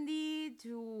Andy,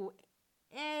 to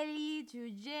Ellie, to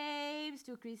James,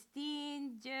 to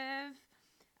Christine, Jeff.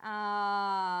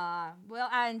 Well,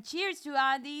 and cheers to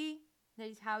Andy that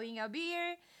is having a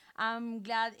beer. I'm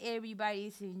glad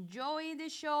everybody's enjoying the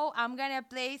show. I'm gonna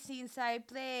play, since I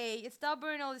play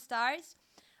Stubborn All Stars,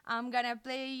 I'm gonna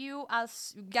play you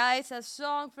guys a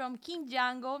song from King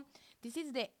Django. This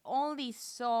is the only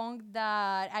song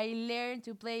that I learned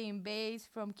to play in bass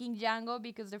from King Django,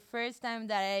 because the first time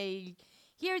that I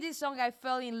hear this song, I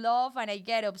fell in love and I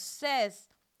get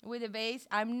obsessed with the bass.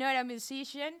 I'm not a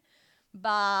musician,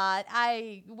 but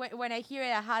when I hear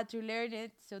it, I had to learn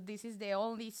it. So this is the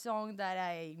only song that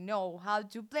I know how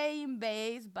to play in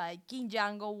bass by King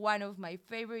Django, one of my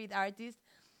favorite artists.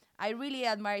 I really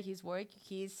admire his work.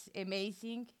 He's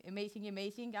amazing, amazing,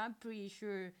 amazing. I'm pretty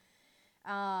sure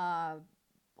all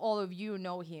of you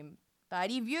know him. But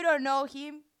if you don't know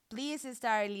him, please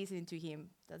start listening to him.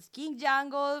 That's King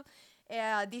Django.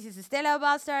 This is Stella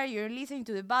Bastard. You're listening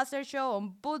to The Bastard Show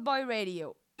on Boot Boy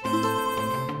Radio.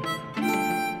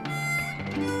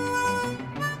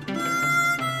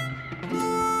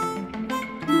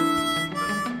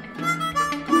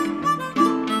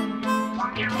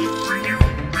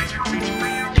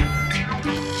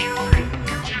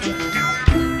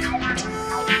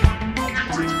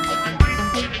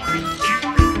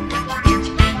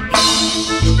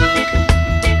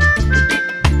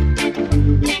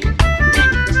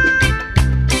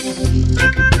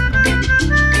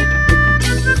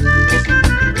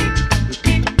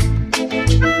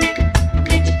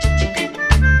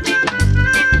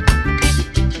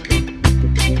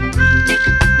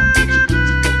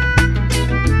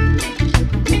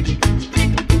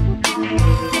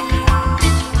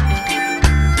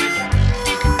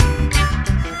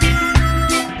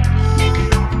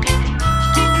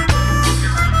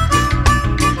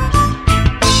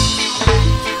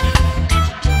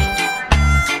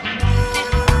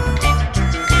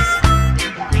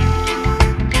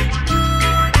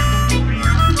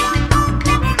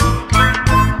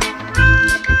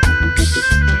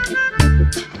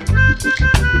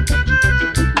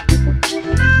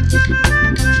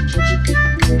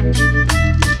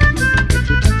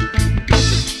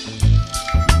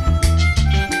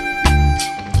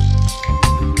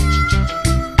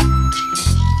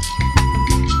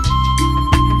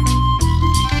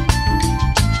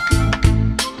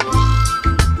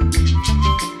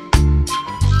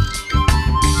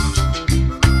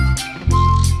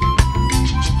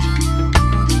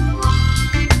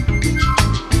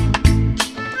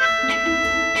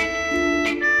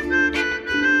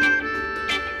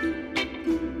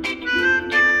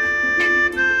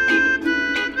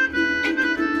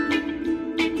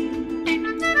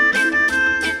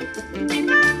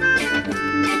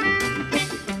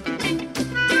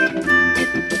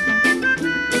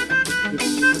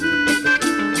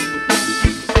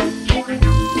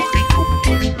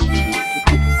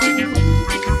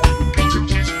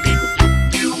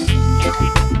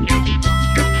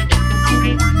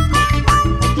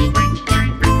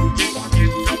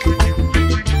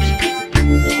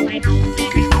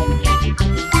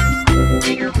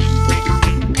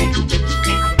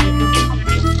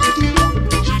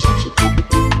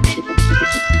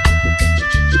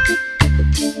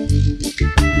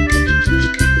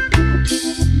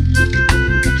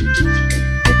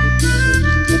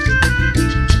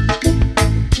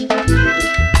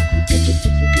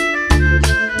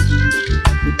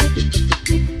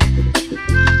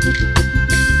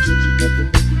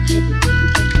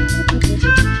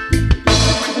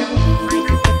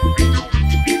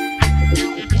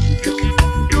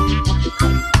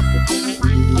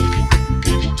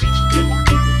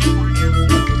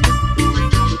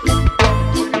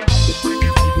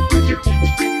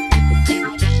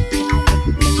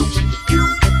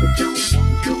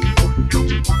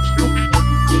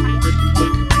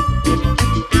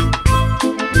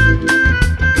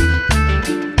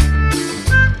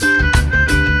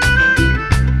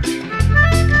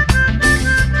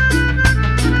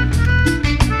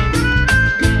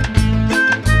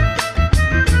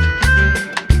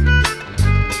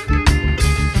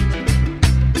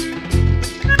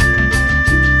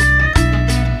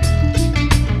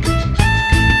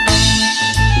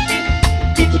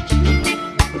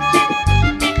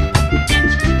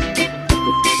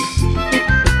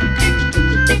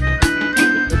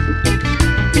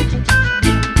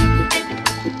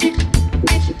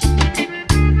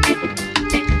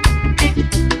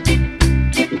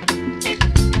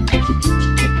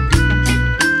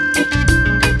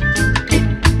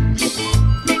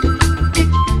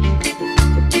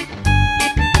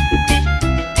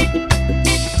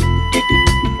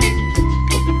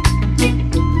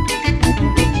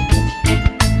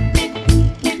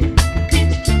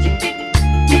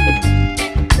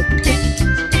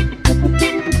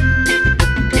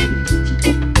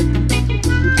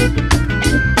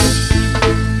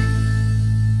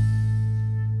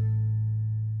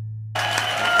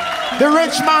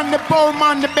 rich man, the poor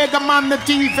man, the beggar man, the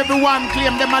thief, everyone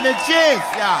claim them are the chief.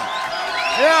 Yeah.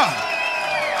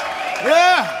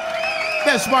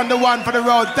 This one, the one for the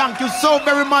road. Thank you so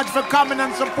very much for coming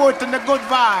and supporting the good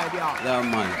vibe. Yeah,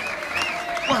 man.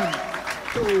 1,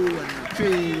 2, and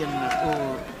 3, and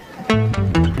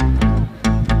 4.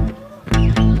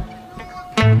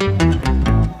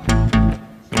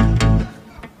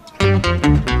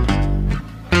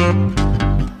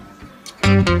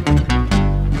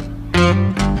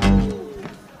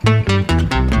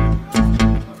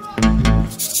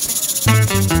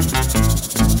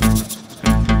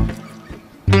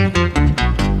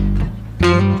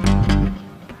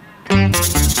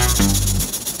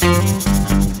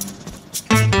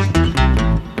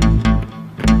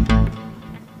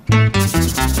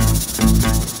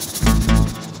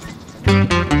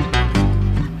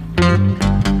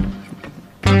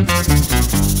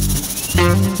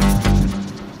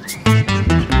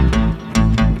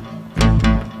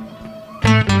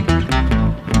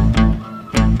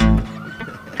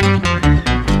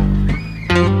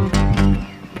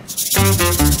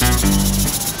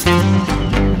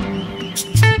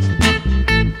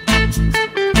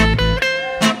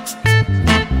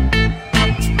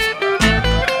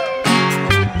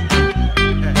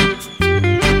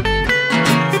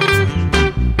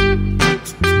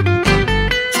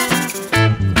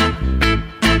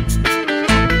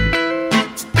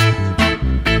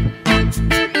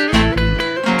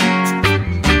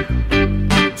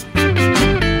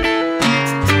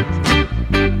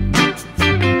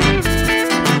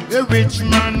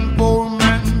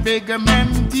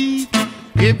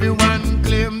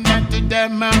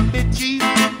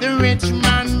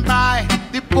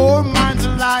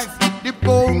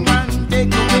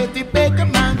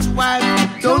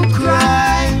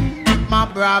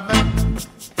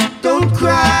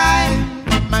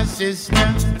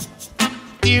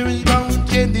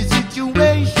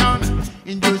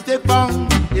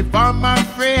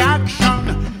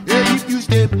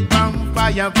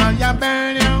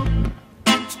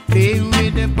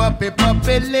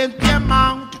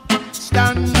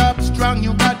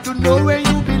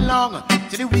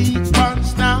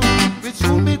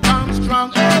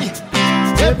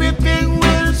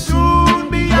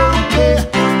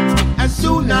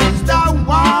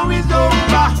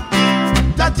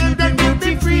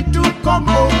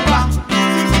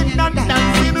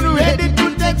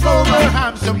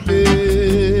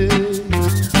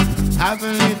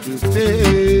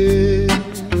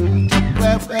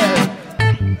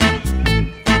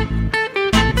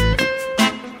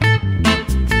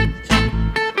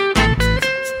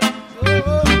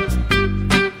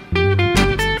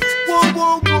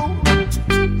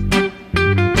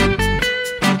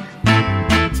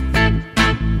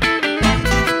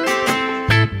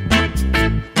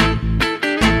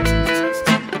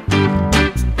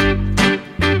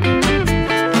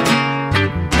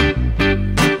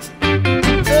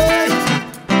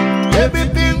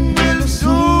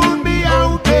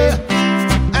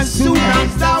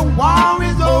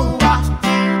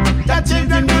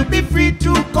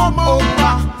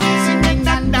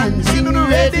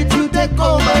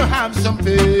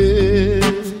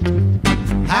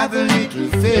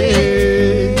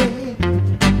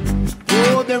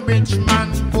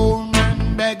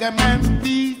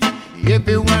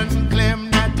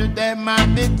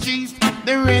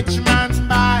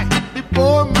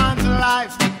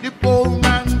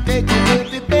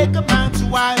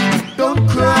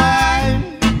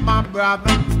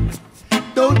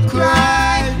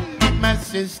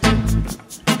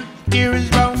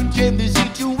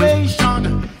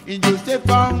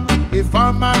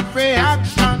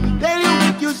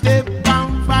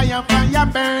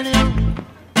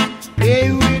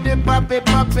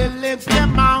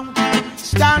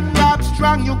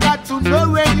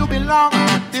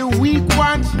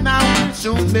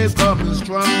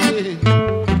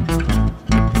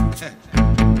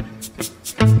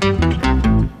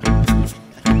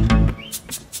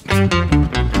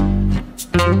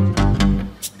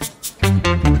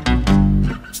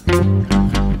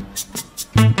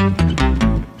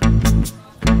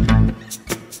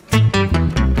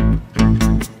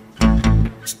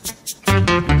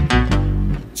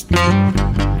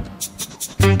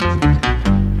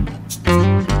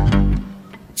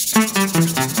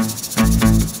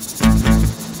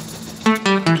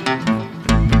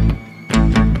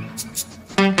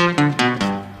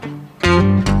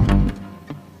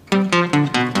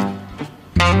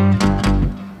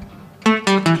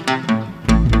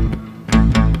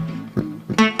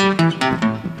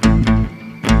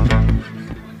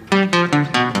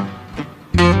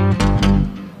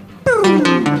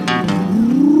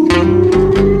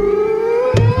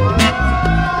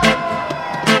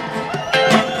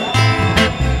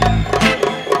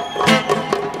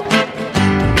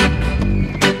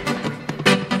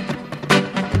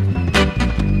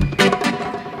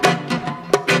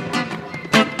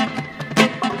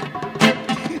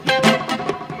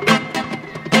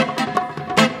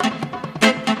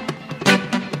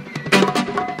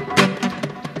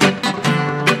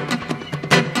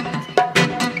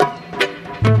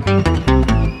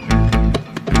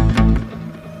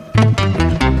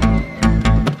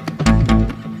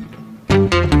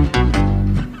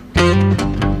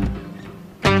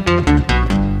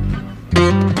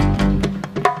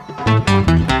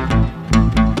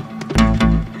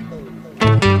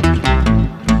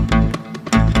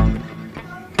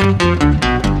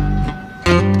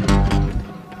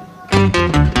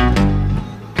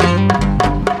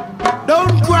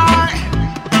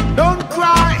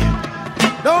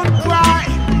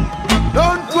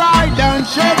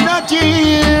 shed no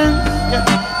tears.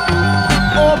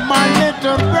 Oh, my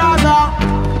little brother,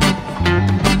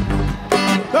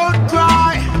 don't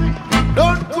cry,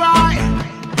 don't cry,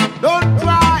 don't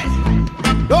cry,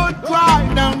 don't cry,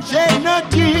 don't shed no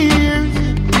tears.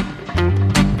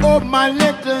 Oh, my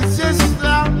little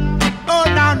sister, oh,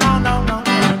 no, no, no, no.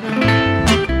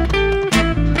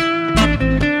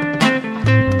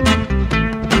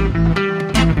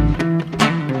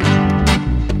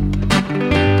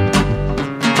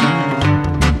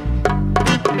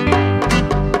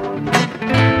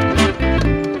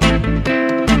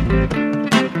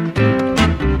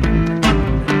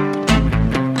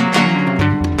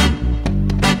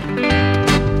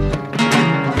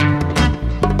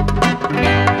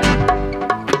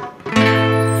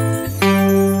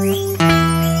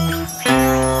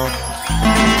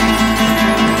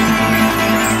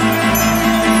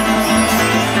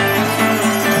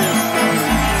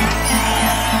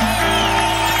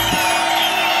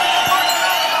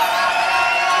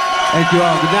 Thank you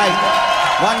all. Good night.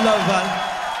 One love, Val.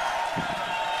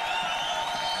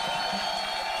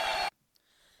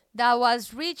 That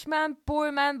was Rich Man,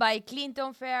 Poor Man by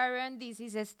Clinton Ferraren. This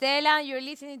is Estela. You're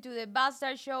listening to the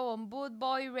Bastard Show on Boot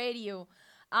Boy Radio.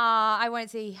 I want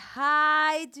to say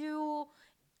hi to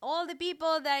all the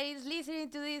people that is listening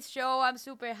to this show. I'm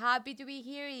super happy to be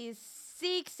here. It's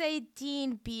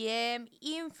 6:18 p.m.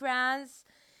 in France.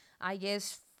 I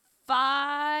guess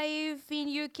 5 in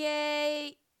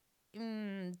UK.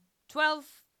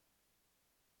 12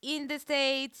 in the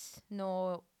States,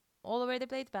 no, all over the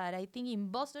place, but I think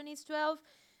in Boston it's 12,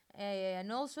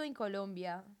 and also in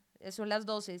Colombia. Son las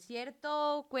 12,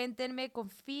 ¿cierto? Cuéntenme,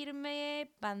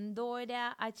 confirme,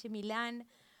 Pandora, H. Milán,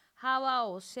 Java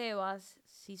o Sebas,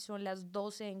 si son las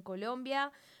 12 en Colombia.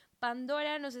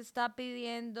 Pandora nos está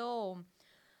pidiendo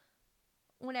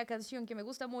una canción que me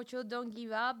gusta mucho, Don't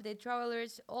Give Up, de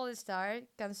Travelers All Star,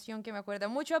 canción que me acuerda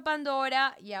mucho a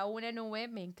Pandora y a una nube.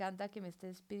 Me encanta que me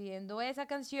estés pidiendo esa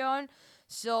canción.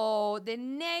 So, the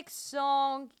next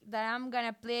song that I'm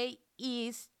gonna play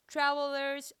is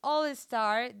Travelers All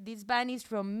Star. This band is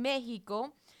from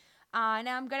Mexico. And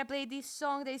I'm gonna play this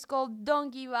song that is called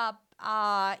Don't Give Up.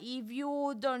 If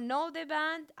you don't know the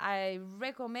band, I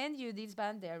recommend you this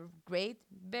band. They're great,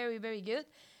 very, very good.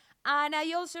 And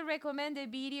I also recommend the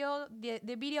video.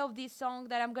 The video of this song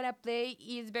that I'm gonna play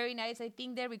is very nice. I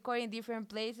think they're recording different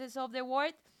places of the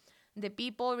world. The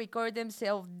people record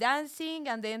themselves dancing,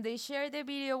 and then they share the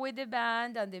video with the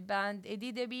band, and the band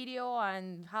edit the video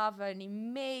and have an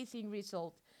amazing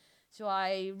result. So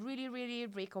I really, really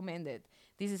recommend it.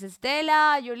 This is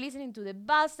Estela. You're listening to the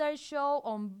Bastard Show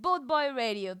on Boot Boy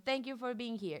Radio. Thank you for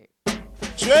being here.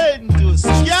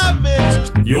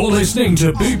 You're listening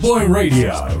to Boot Boy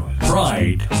Radio.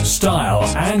 Pride, style,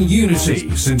 and unity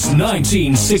since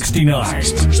 1969.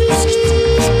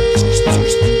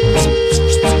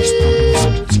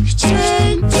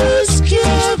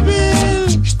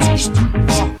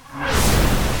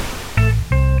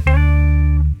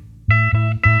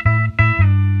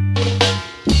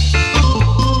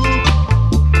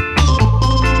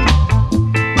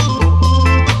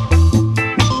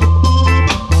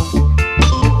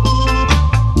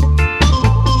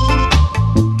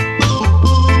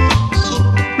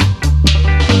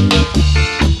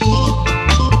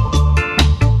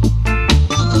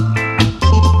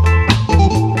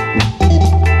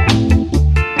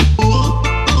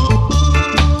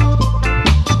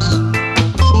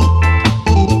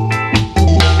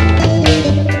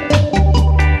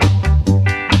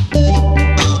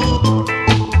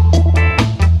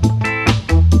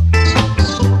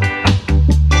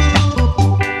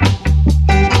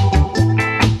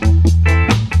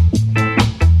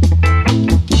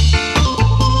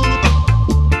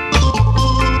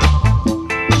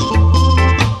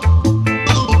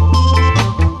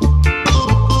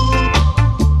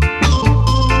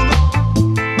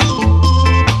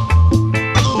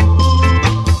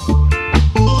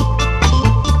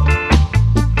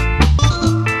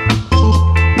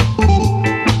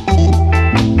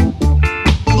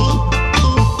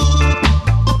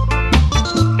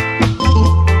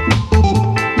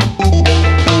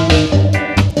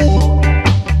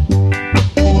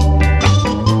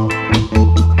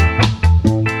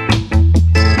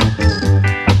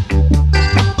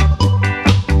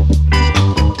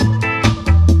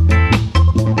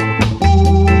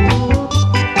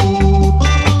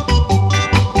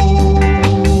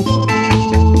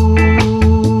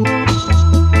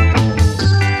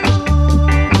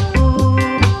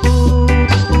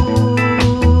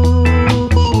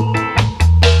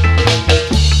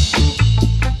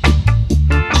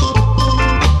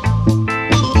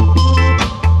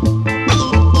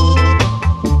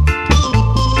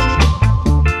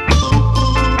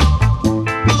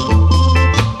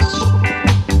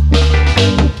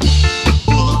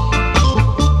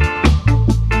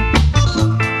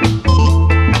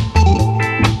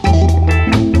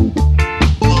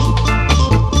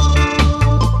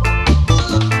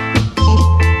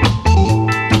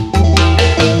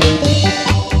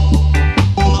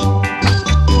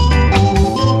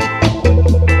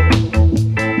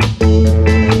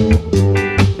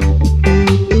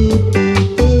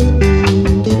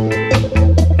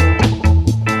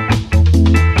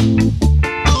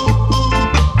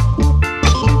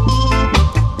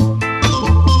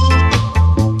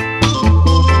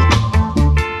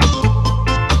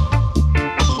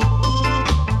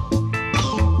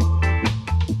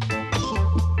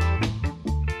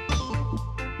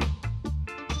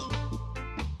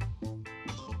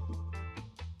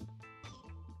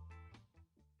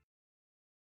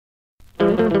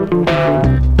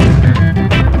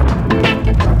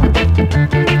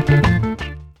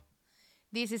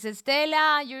 This is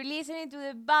Estela. You're listening to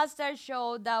the Bastard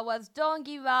Show. That was Don't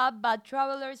Give Up by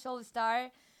Travelers All Star.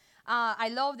 I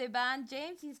love the band.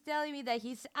 James is telling me that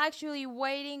he's actually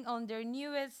waiting on their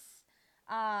newest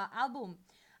album.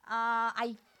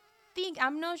 I think,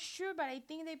 I'm not sure, but I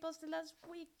think they posted last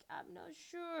week. I'm not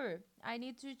sure. I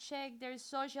need to check their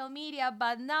social media.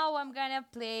 But now I'm going to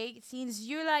play, since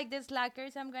you like the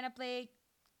Slackers, I'm going to play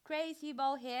Crazy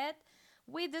Ballhead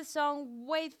with the song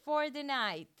Wait for the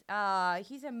Night.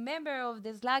 He's a member of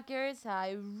the Slackers.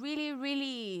 I really,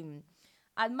 really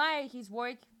admire his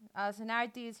work as an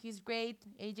artist. He's great,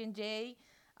 Agent J.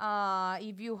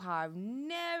 If you have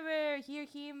never heard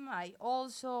him, I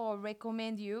also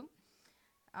recommend you.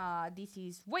 This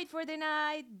is Wait for the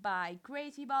Night by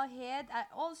Crazy Ballhead.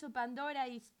 Also, Pandora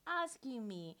is asking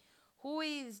me, who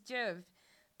is Jeff?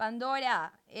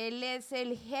 Pandora, él es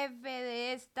el jefe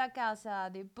de esta casa,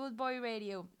 de Bootboy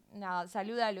Radio.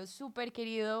 Salúdalo, súper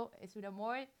querido, es un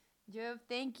amor. Jeff,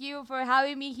 thank you for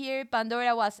having me here.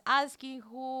 Pandora was asking,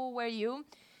 who were you?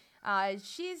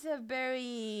 She's a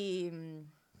very,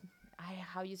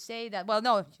 how you say that? Well,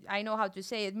 no, I know how to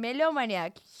say it.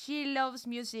 Melomaniac. She loves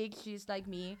music. She's like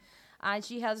me. And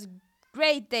she has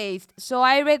great taste. So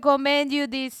I recommend you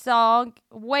this song,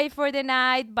 Wait for the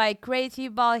Night by Crazy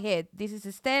Ballhead. This is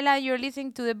Estela. You're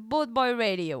listening to the Bootboy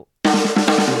Radio.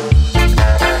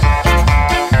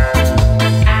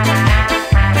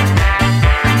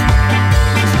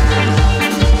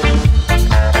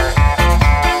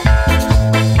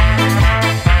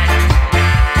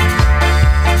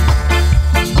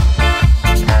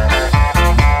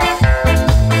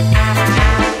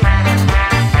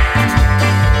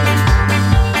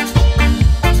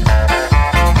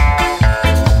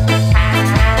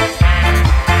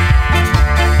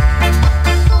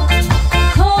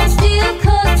 Cold steel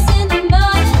cuts in the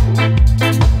mud.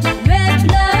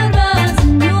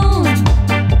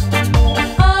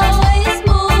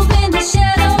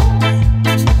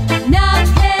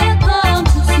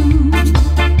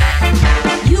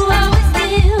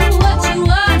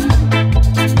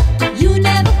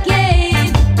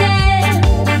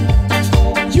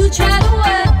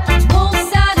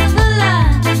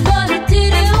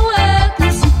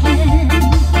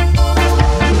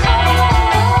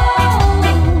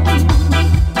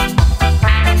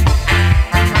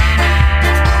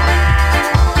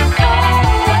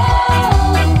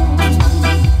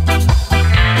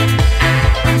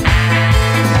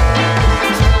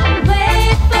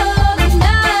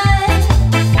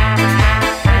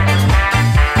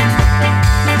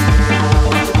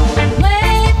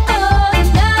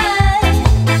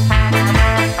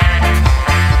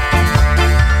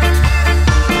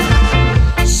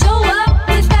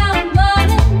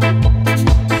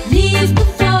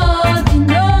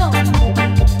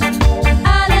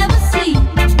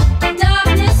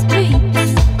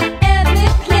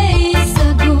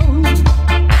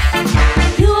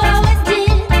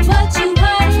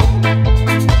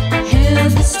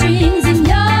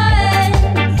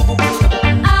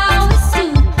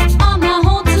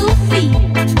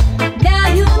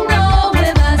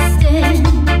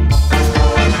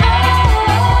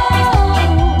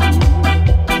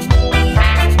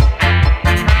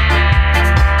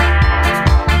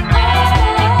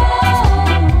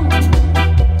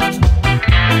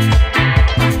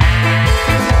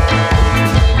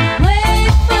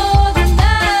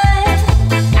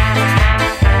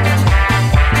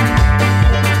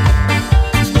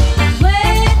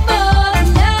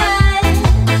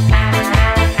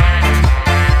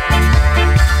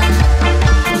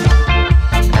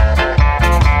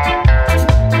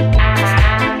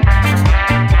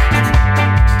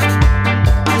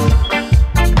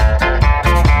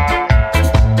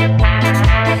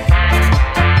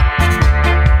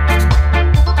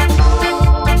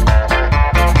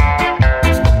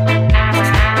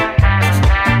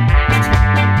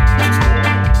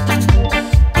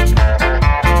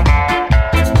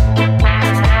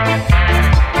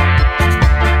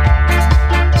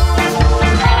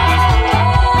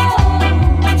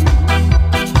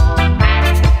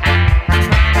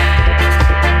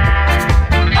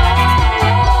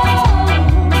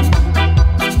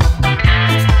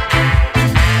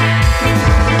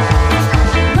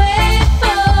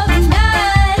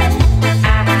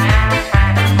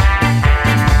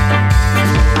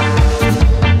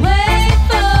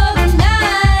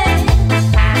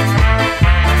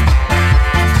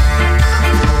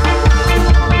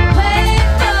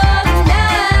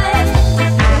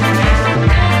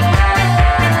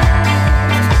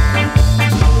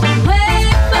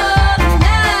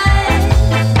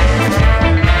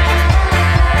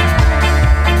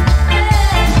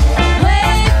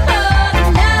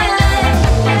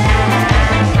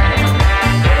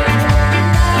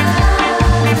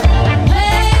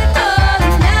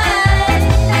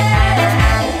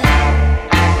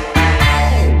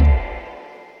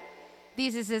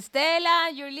 This is Estela.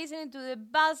 You're listening to the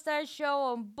Bastard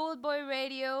Show on Boot Boy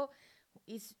Radio.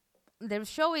 The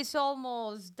show is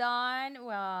almost done.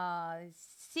 Well,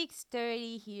 it's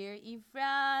 6:30 here in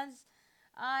France.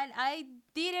 And I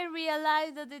didn't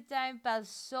realize that the time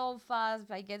passed so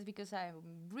fast, I guess because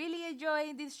I'm really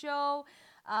enjoying this show.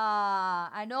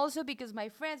 And also because my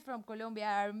friends from Colombia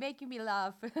are making me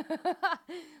laugh.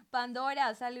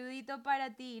 Pandora, saludito para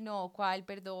ti. No, ¿cuál?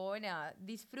 Perdona.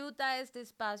 Disfruta este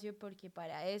espacio porque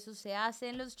para eso se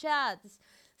hacen los chats.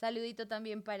 Saludito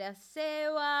también para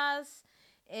Sebas,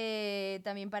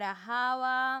 también para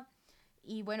Java.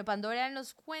 Y bueno, Pandora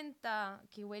nos cuenta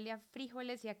que huele a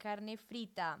frijoles y a carne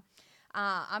frita.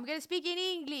 I'm going to speak in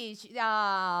English.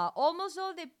 Almost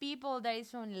all the people that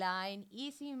is online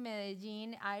is in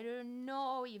Medellin. I don't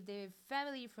know if the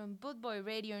family from Boot Boy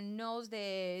Radio knows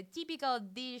the typical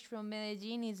dish from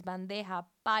Medellin is bandeja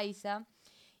paisa.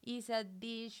 It's a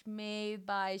dish made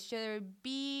by cheddar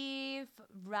beef,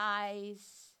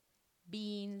 rice,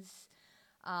 beans,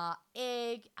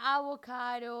 egg,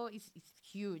 avocado. It's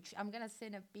huge. I'm going to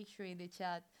send a picture in the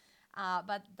chat.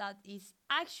 But that is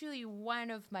actually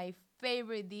one of my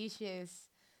favorite dishes.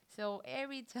 So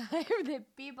every time the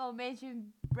people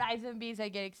mention rice and beans, I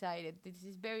get excited. This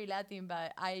is very Latin,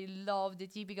 but I love the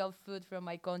typical food from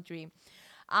my country.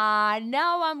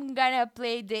 Now I'm gonna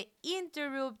play the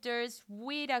Interrupters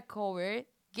with a cover.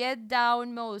 Get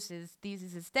down, Moses. This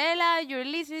is Estela. You're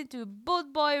listening to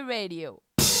Boot Boy Radio.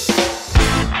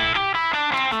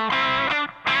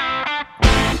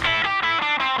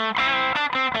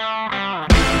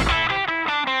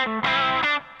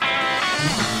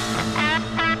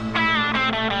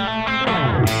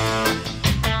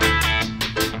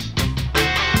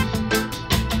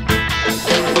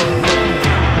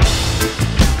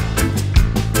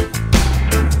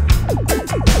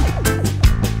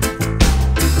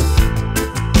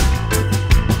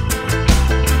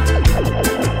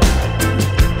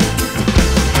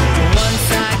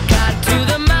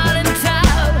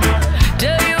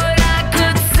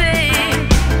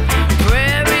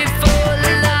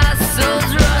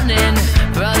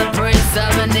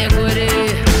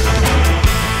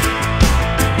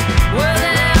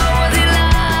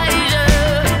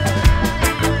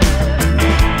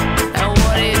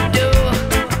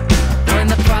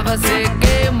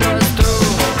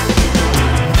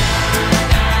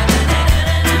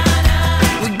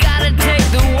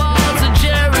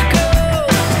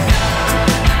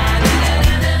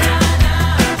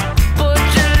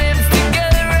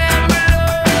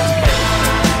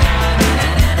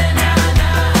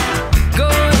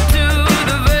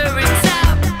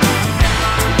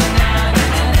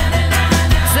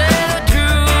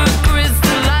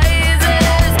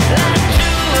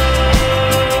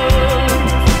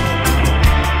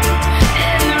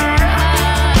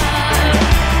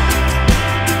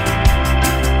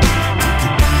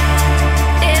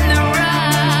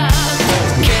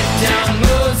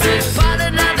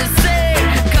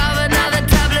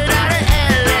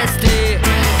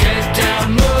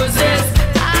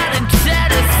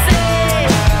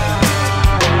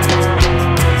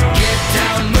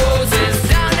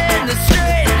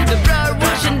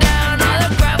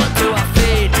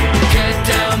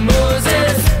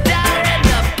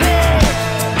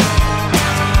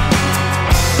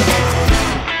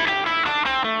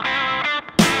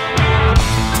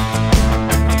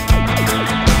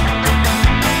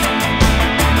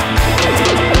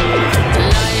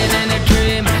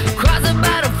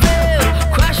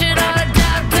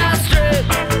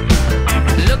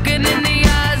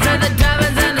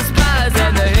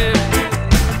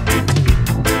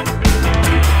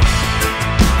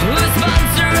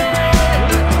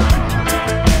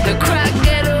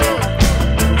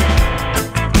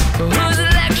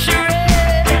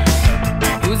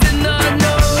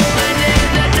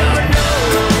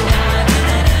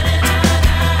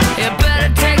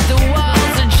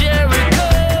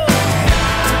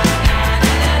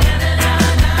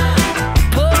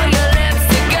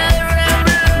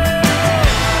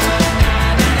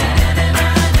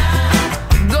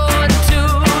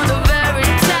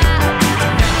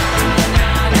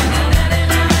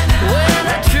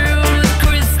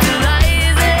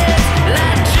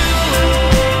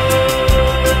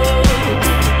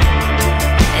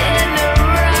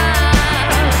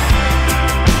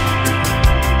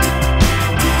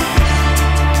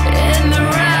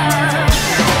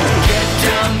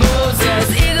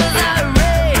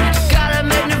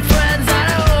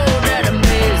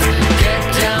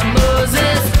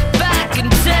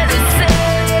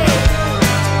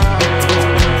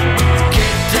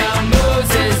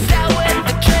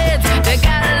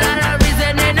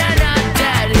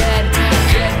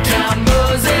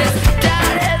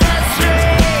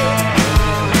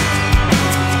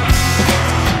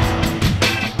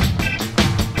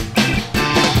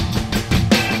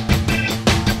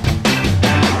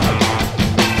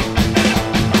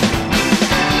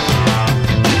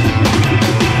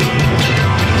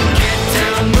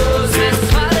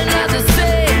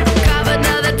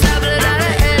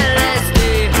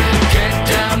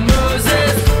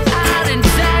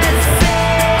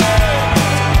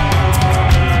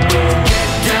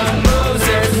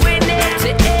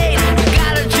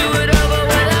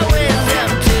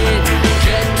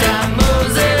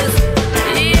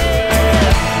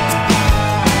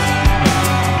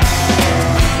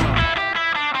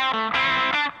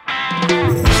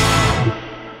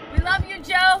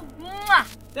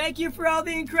 Thank you for all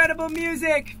the incredible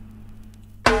music.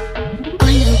 I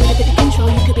know with a bit of control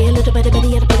you could be a little better,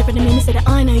 yet a better friend of me. Said that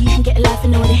I know you can get a life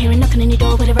and know to hear knocking on your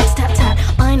door with a rats tap tap.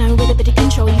 I know with a bit of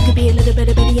control you could be a little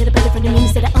better, yet a better friend of me.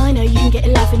 Said that I know you can get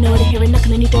a life and know to hear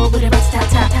knocking on your door with a rats tap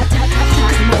tap tap tap tap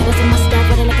tap. Cause my that's a mustard,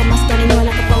 but I like a mustard, and know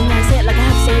like a phone line. Say it like I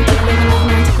have to say it, take away my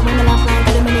lifeline, take away my lifeline.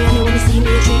 Got a money, I know when you see me,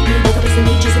 you treat me like I was a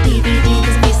me, just a DVD.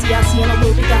 Cause I'm VCRC and I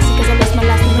will be gassy, cause I lost my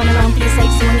last name running around for your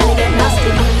sake, so I'm gonna get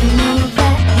nasty. I know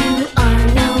that you are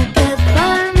no good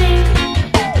for me.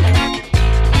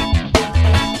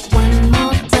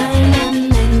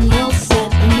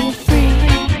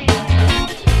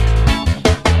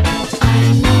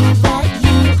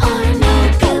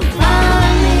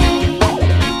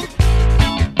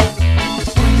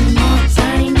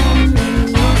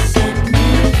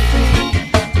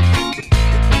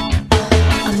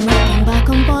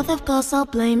 Of course I'll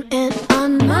blame it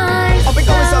on myself. I've been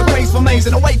going so crazy for maze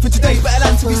and I wait for today, but I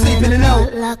land to be sleeping in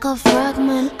hell. Like a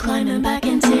fragment climbing back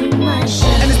into my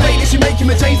shell. And it's latest you making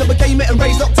me change, I became it and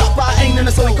raised locked up, but I ain't and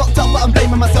I saw it got up, but I'm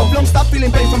blaming myself. Long stop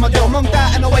feeling pain from my girl, long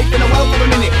that and I wait in a well for a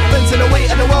minute. Been to the weight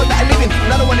of the world that I live in,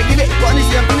 and I don't wanna give it, but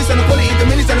honestly I'm finished and the quality the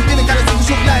minutes and I'm feeling kinda sick of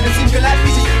short line and single life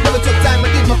pieces. Never took time, I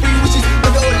did my free wishes, I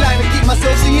got a line and keep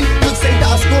myself singing. Could say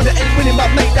that I scored it ain't winning, but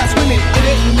mate that's winning,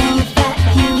 innit? I know that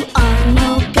you are no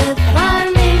good for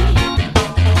me.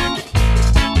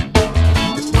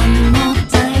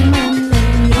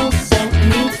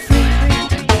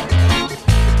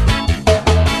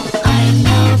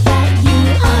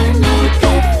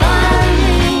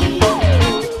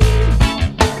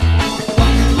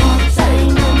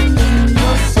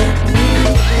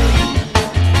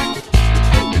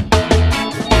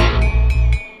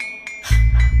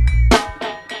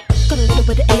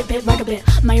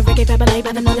 My reggae ballet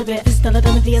by the none of it. This still a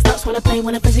done of the that's what I play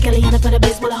when I physically and I put a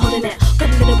bass while I hold in it. Got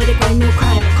a little bit of grime, no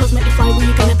crime. Cosmetic fly, where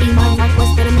you gonna be mine? Right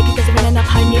west, better make it cause I'm running up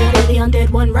high. Near the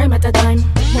undead, one rhyme at a time.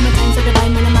 One more time, so the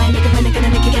line when I'm mine. Make a friend, gonna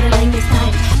make you get a line this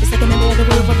time. It's like a member of the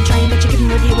world, I'm trying, but you can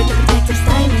review with different tactics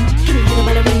styling. Can you hear the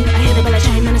bell ring? I hear the bell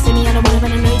chime. And I see me, I don't wanna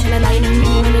run a night till I lie. No, me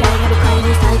when the lie, I had a cry.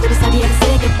 Who's tired, but it's time to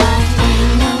say goodbye. I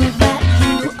know that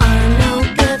you are no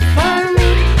good for me.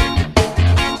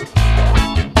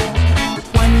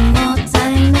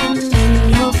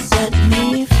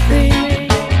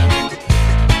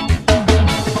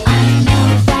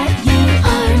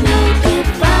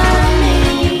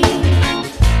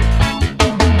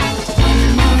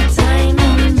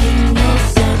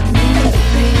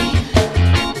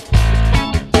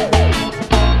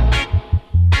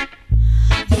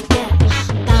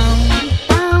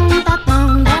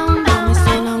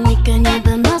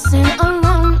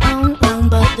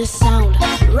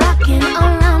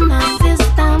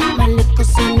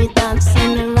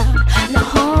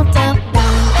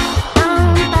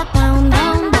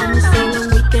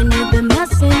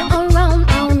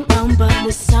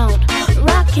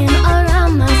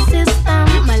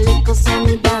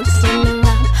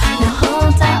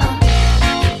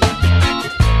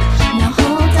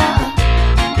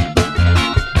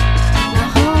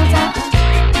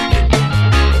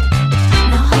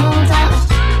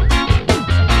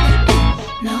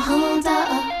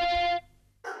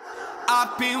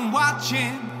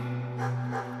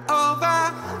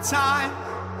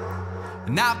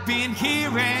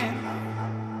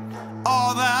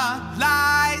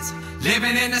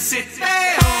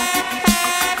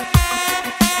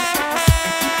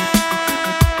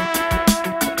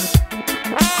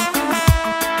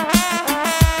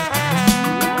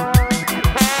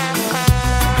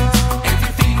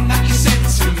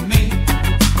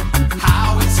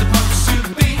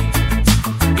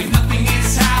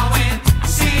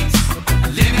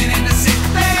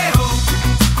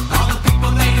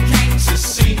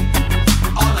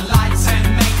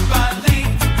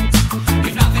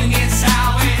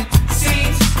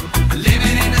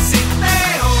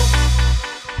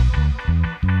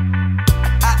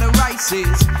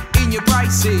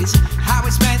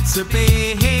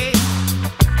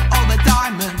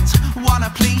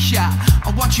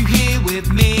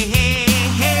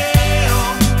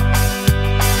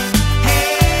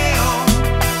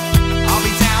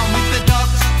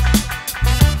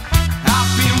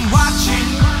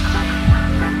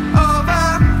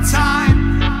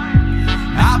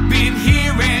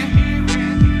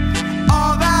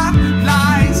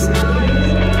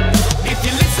 If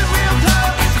you listen real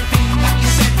close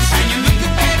and you look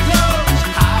at their clothes,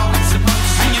 how it's supposed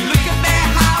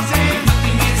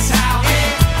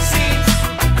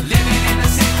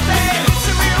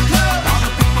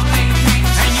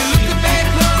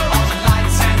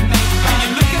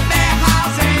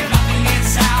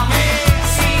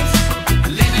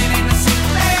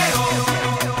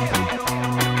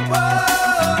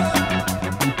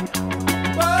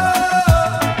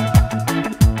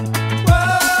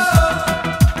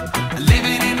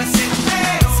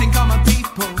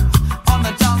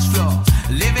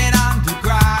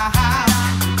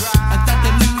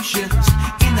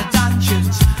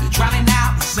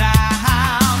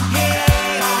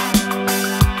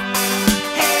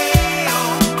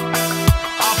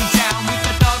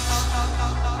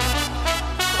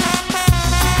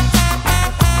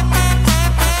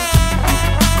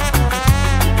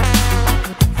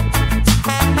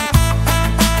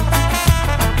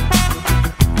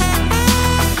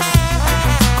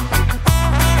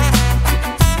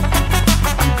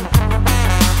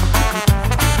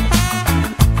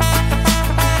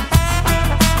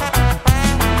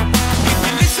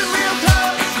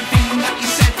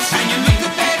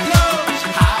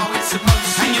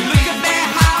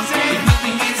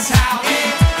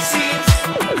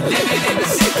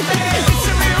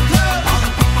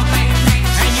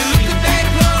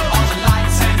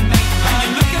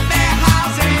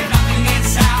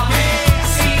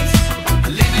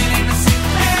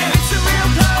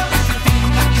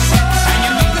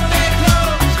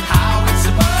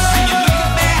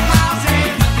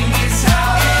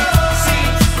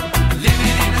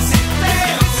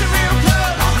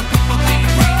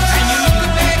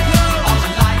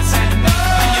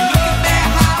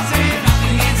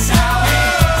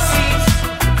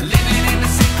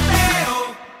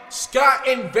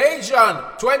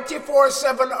station,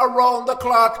 24/7 around the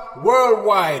clock,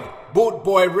 worldwide, Boot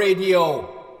Boy Radio.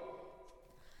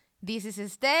 This is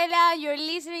Estela. You're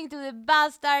listening to the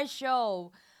Bastard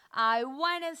Show. I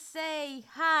want to say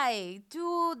hi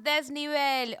to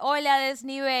Desnivel. Hola,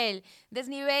 Desnivel.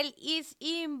 Desnivel is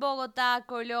in Bogotá,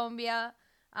 Colombia.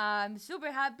 I'm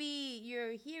super happy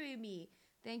you're hearing me.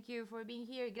 Thank you for being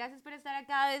here. Gracias por estar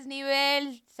acá,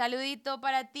 Desnivel. Saludito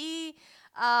para ti.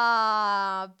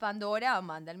 Pandora,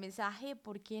 manda el mensaje.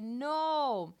 ¿Por qué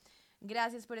no?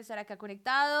 Gracias por estar acá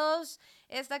conectados.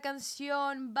 Esta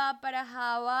canción va para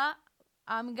Java.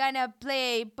 I'm gonna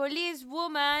play Police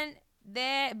Woman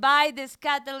by the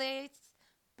Scatolites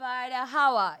para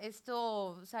Java.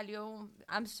 Esto salió,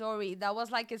 I'm sorry, that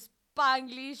was like a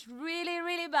Spanglish, really,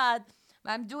 really bad.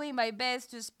 I'm doing my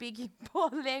best to speak in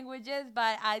both languages,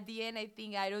 but at the end I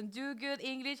think I don't do good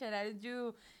English and I don't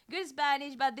do good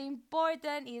Spanish, but the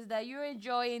important is that you're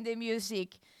enjoying the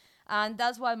music, and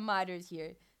that's what matters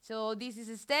here. So this is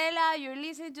Estela, you're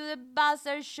listening to the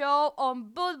Bastard Show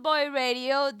on Boot Boy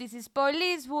Radio. This is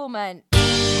Police Woman.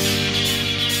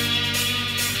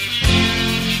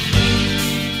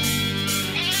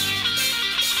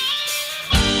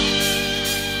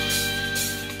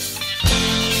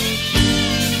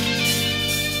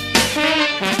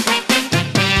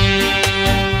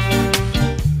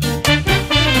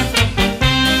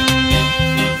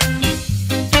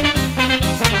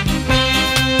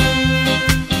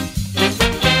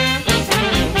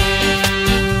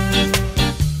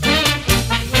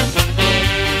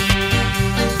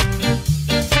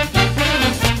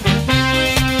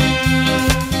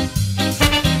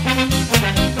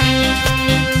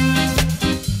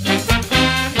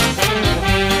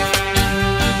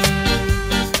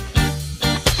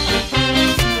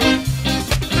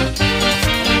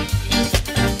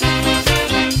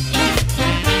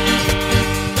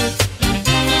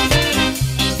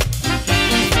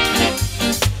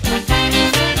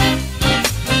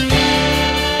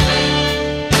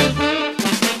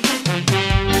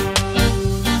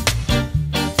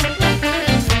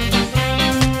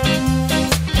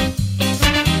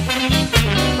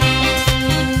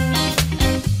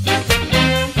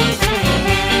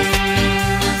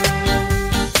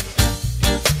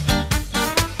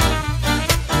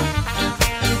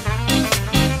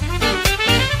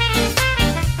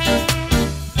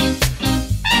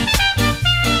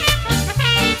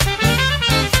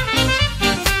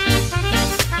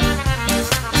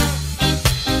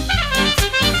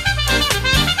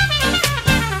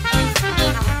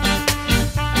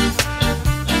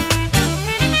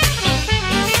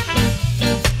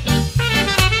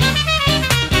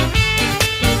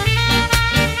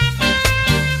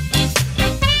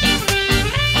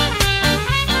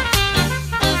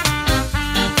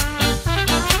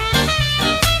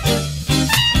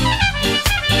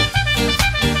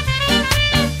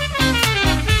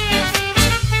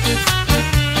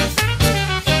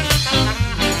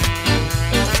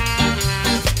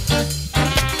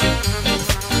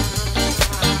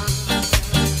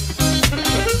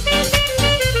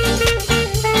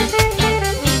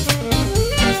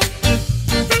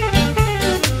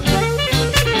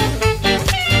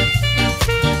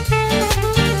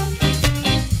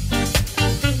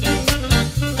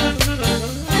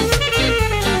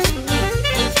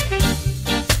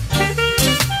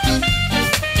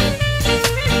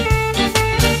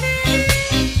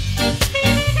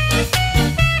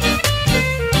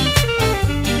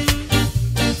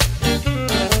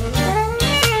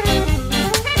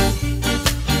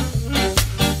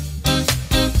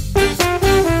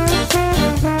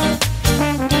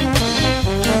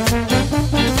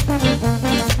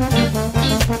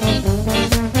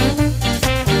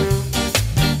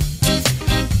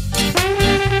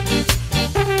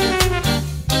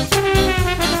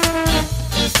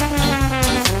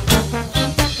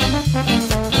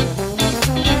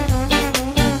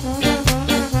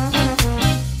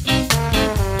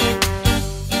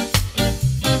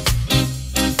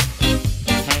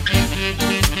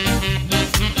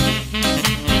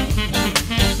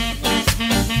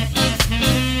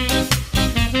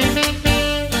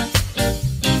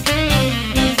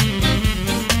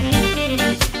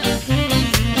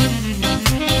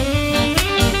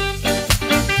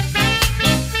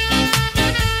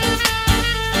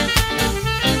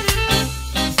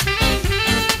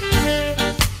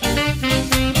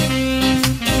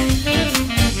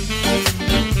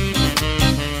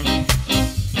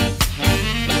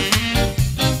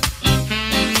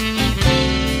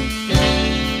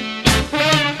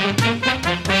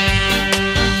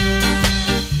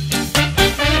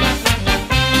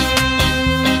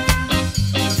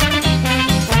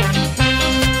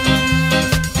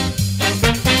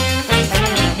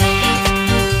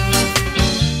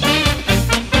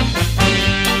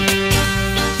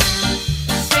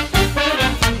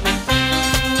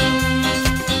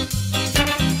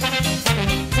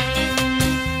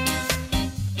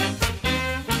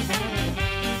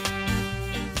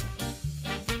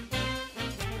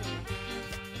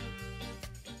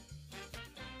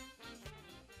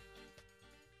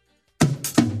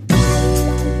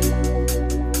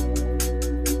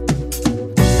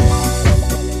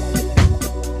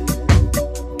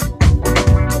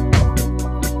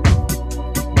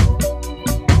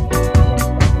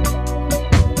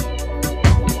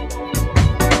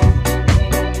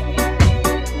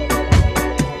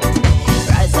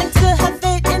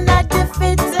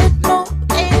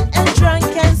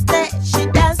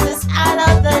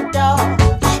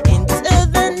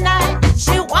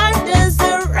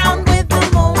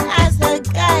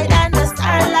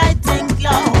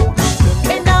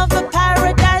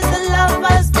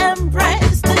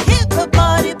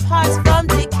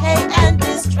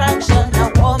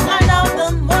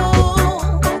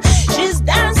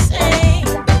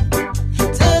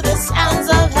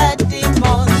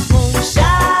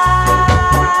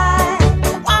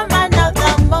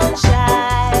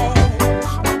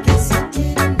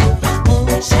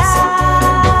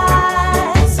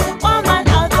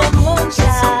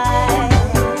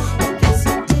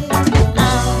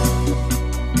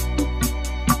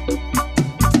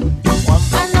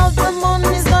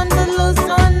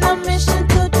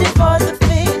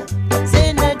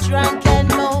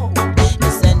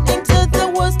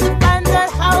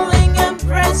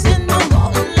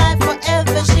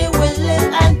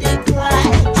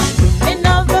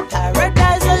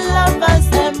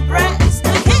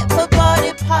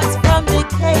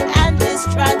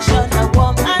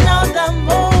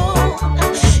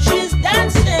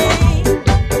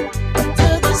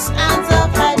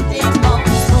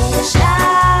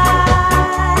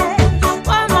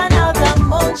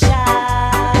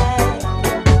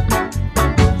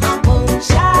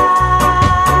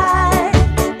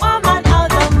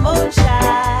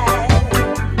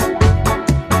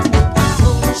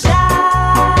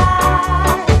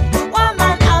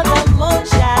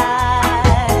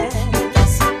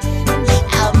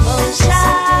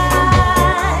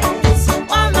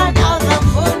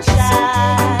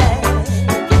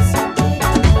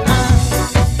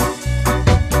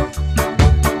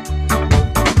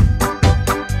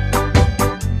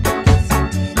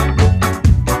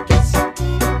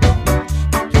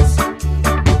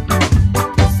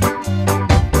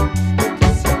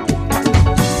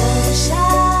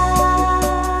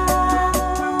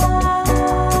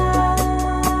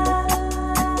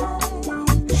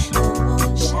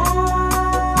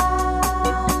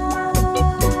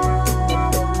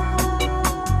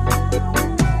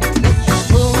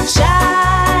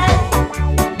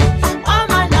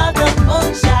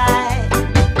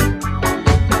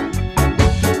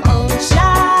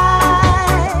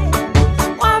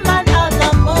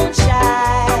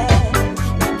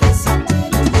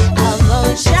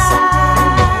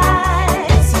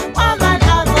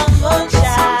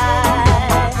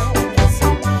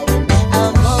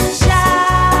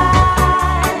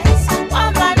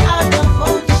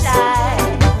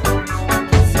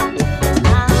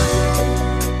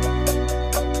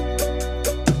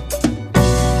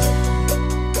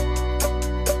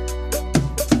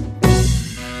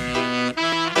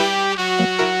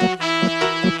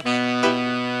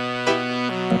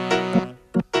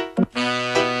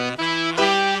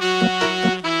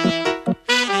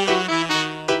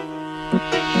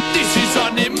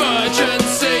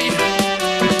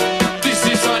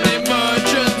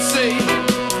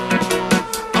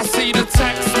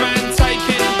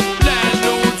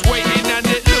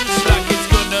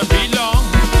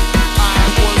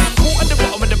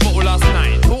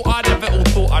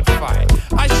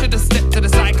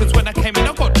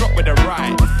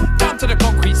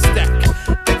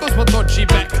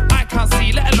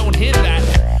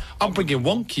 I'm bringing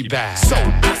wonky back. So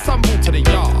I stumble to the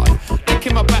yard,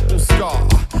 licking my battle scar.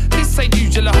 This ain't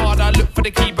usually hard, I look for the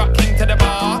key, but king to the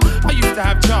bar. I used to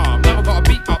have charm, now I got a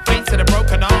beat up face and a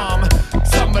broken arm.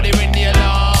 Somebody ring the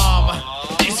alarm.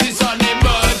 This is an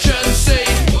emergency.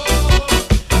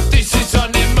 This is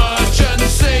an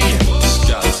emergency.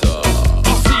 I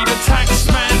see the tax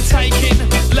man taking,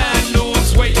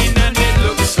 landlords waiting, and it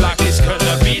looks like it's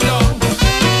gonna be long.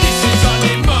 This is an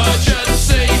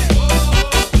emergency.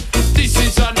 This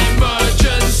is an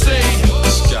emergency.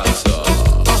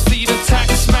 I see the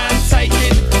tax man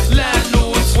taking,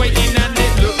 landlords waiting, and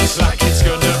it looks like it's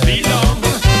gonna be long.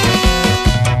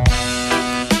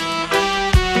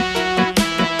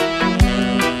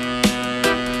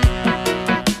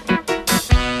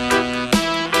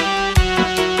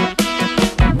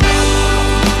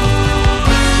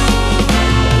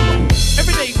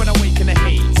 Every day when I wake in the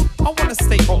haze, I wanna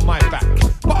stay on my back,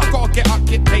 but I gotta get up,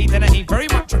 get paid, and I ain't very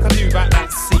much I can do about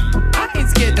that. See, I ain't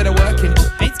scared that I'm working,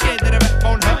 ain't scared that I'm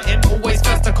backbone hurting. Always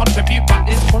first to contribute, but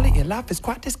this quality of life is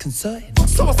quite disconcerting.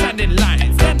 So I stand in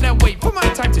line, stand and wait for my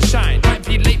time to shine. Might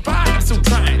be late, but I'm still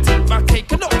trying. Take my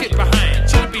cake and not get behind.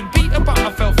 Should have been beaten, but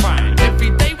I felt fine.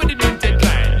 Every day with a new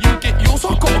deadline, you get yours,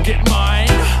 I gotta get mine.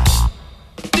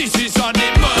 This is an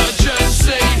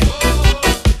emergency.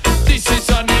 This is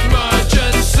an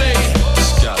emergency.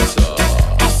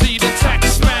 I see the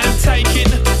tax man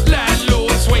taking,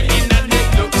 landlords waiting, and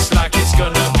it looks like it's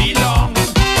gonna be long.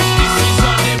 This is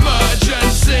an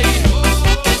emergency.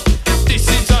 This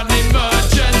is an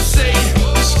emergency.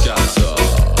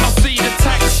 I see the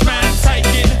tax man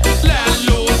taking,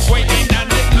 landlords waiting,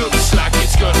 and it looks like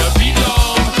it's gonna be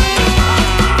long.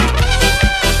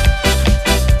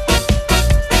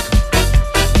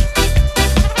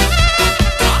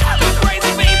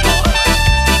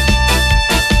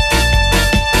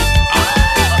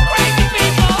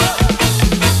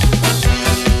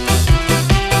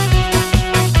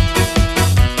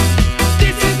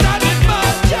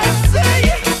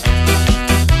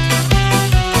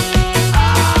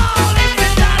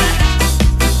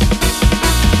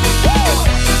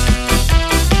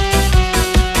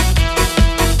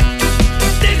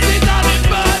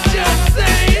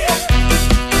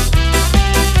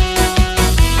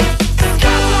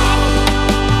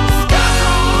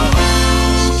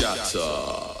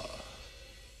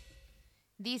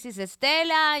 This is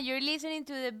Estela. You're listening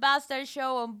to the Bastard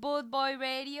Show on Boot Boy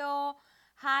Radio.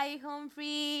 Hi,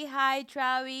 Humphrey. Hi,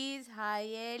 Travis. Hi,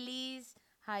 Ellis.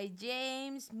 Hi,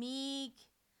 James, Mick,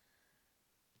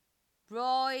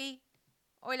 Roy.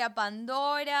 Hola,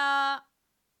 Pandora.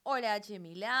 Hola, H.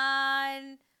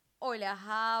 Milán. Hola,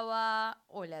 Java.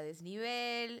 Hola,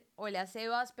 Desnivel. Hola,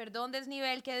 Sebas. Perdón,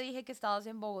 Desnivel, que dije que estabas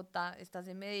en Bogotá. Estás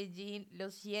en Medellín. Lo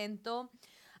siento.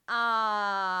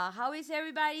 How is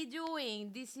everybody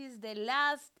doing? This is the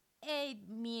last 8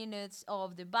 minutes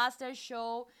of the Bastard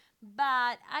Show,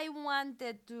 but I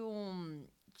wanted to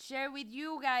share with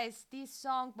you guys this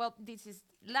song. Well, this is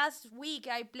last week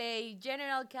I played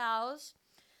General Chaos,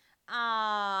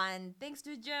 and thanks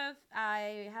to Jeff,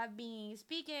 I have been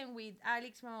speaking with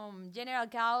Alex from General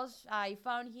Chaos. I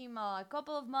found him a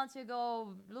couple of months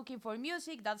ago looking for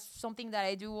music. That's something that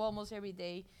I do almost every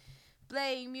day,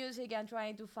 playing music and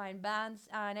trying to find bands,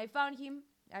 and I found him.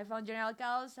 I found General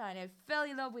Chaos, and I fell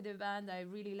in love with the band. I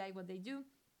really like what they do,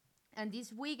 and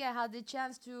this week I had the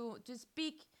chance to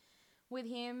speak with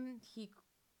him. He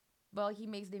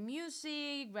makes the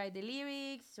music, write the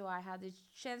lyrics, so I had the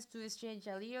chance to exchange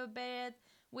a little bit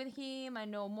with him. I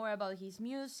know more about his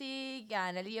music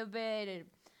and a little bit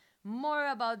more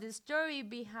about the story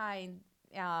behind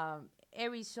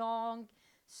every song.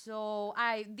 So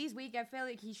this week I felt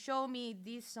like he showed me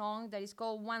this song that is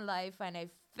called One Life, and I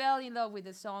fell in love with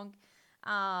the song.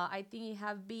 I think it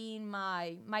have been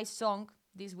my song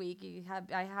this week.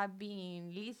 I have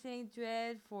been listening to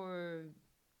it for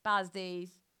past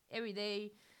days, every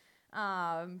day,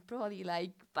 probably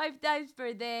like 5 times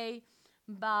per day.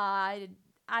 But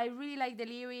I really like the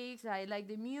lyrics, I like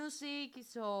the music,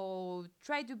 so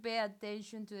try to pay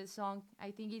attention to the song.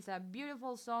 I think it's a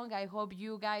beautiful song. I hope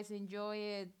you guys enjoy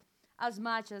it as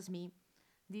much as me.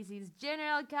 This is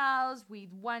General Chaos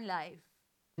with One Life.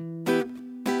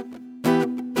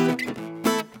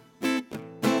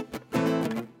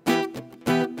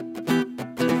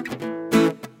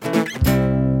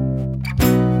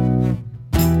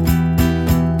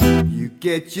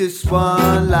 Get just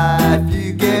one life,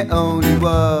 you get only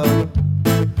one.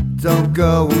 Don't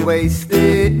go and waste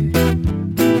it.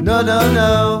 No, no,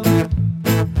 no.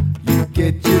 You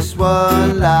get just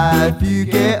one life, you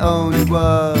get only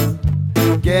one.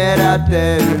 Get out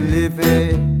there and live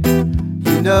it.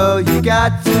 You know you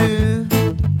got to.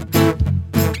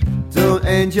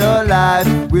 end your life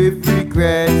with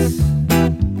regrets.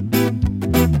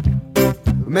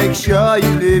 Make sure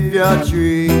you live your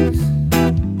dreams.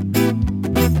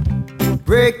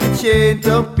 Break the chain,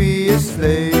 don't be a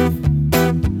slave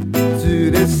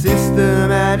to the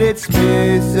system and its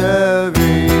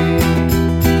misery.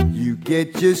 You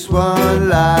get just one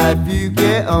life, you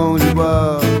get only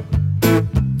one.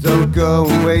 Don't go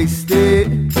and waste it.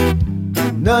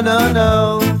 No, no,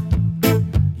 no.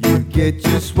 You get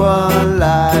just one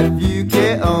life, you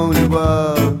get only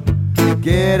one.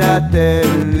 Get out there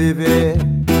and live it.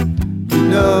 You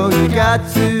know you got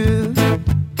to.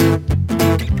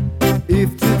 If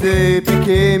today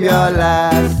became your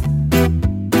last,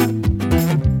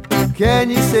 can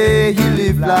you say you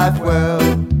live life well?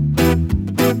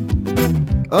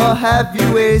 Or have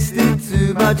you wasted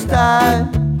too much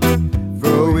time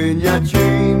throwing your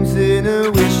dreams in a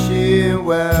wishing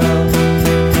well?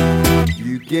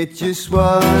 You get just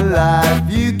one life,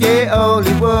 you get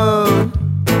only one.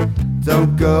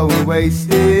 Don't go and waste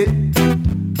it.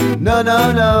 No,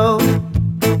 no, no.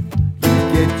 You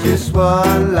get just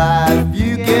one life,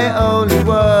 you get only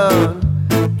one.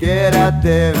 Get out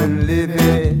there and live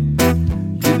it.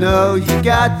 You know you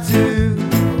got to.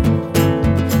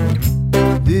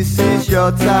 This is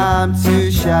your time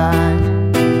to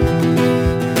shine.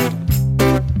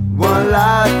 One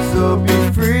life, so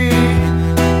be free.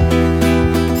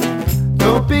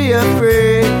 Don't be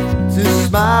afraid to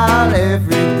smile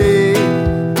every day.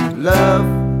 Love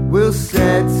will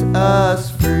set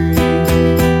us free.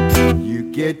 You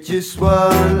get just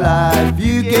one life,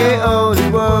 you get only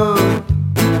one.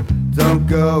 Don't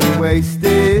go and waste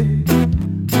it.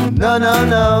 No, no,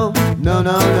 no, no,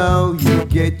 no, no. You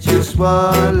get just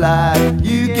one life,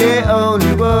 you get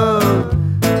only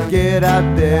one. Get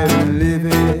out there and live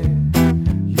it.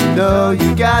 You know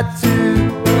you got to.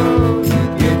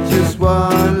 You get just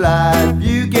one life,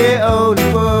 you get only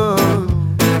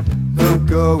one. Don't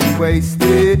go and waste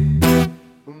it.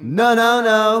 No, no,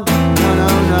 no, no, no,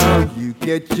 no. You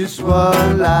get just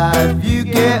one life, you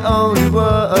get only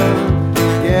one.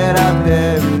 Get out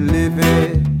there and live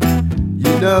it.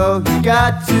 You know you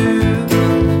got to.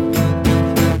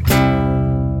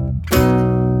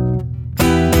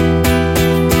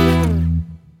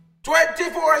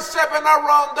 24/7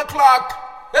 around the clock.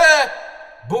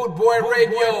 Boot Boy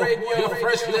Radio, your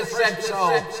freshness set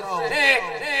sound.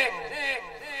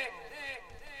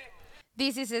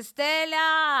 This is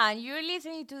Estela, and you're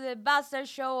listening to the Bastard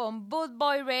Show on Boot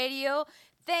Boy Radio.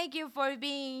 Thank you for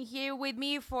being here with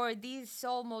me for these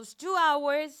almost 2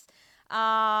 hours.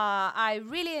 I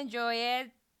really enjoy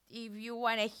it. If you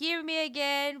want to hear me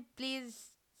again,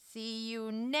 please see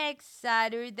you next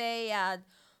Saturday at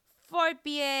 4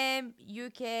 p.m.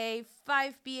 UK,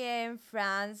 5 p.m.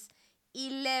 France,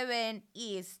 11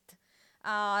 East.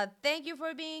 Thank you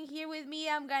for being here with me.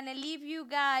 I'm gonna leave you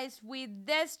guys with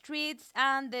The Streets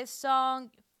and the song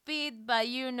Fit But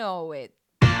You Know It.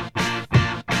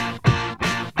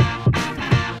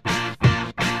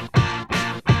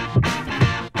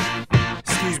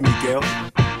 Excuse me, girl.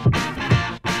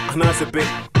 I know it's a bit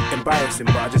embarrassing,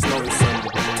 but I just noticed some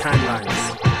tan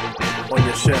lines on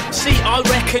your shirt. See, I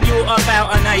reckon you're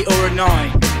about an 8 or a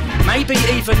 9. Maybe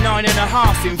even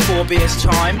 9.5 in 4 beers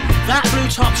time. That blue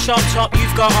top, sharp top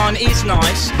you've got on is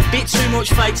nice. Bit too much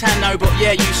fake tan, no, but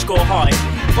yeah, you score high.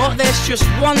 But there's just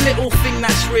one little thing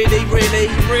that's really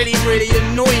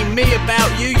annoying me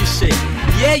about you, you see.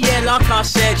 Yeah, like I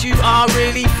said, you are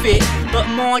really fit, but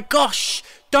my gosh,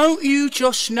 don't you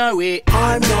just know it?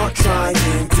 I'm not trying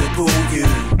to pull you,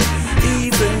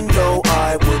 even though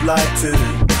I would like to.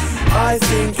 I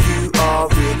think you are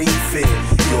really fit.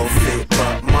 You're fit,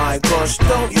 but my gosh,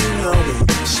 don't you know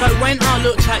it? So when I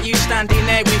looked at you standing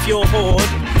there with your hoard,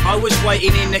 I was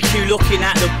waiting in the queue looking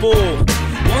at the board,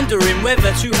 wondering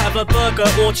whether to have a burger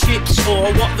or chips,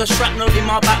 or what the shrapnel in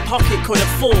my back pocket could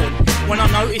afford. When I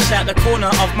noticed at the corner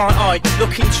of my eye,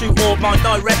 looking toward my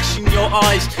direction, your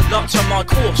eyes locked on my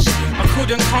course. I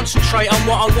couldn't concentrate on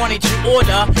what I wanted to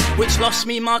order, which lost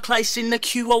me my place in the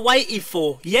queue I waited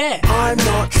for. Yeah, I'm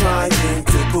not trying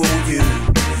to pull you,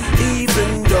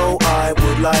 even though I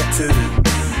would like to.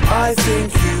 I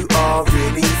think you are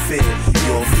really fit.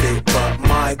 You're fit, but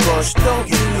my gosh, don't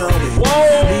you know it?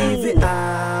 Whoa! Leave it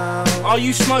out. Are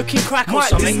you smoking crack or Mike,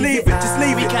 something? just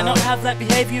leave it. We cannot have that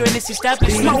behaviour in this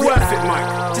establishment. It's not worth it,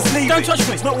 Mike. Just leave it. Don't touch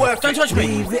me. It's not worth it. Don't touch me.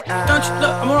 Leave it out.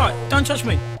 Look, I'm alright. Don't touch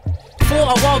me. For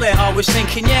a while there, I was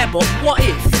thinking, yeah, but what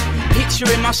if?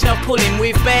 Picturing myself pulling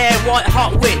with bare white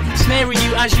hot wit, snaring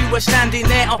you as you were standing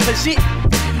there opposite.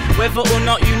 Whether or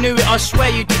not you knew it, I swear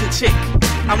you didn't tick.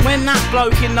 And when that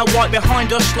bloke in the white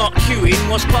behind us lot queuing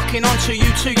was clocking onto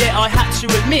you too, yeah, I had to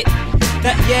admit,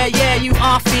 that yeah, you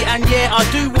are fit and yeah, I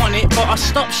do want it, but I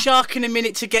stop shark in a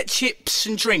minute to get chips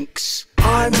and drinks.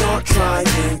 I'm not trying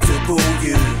to pull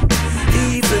you,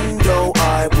 even though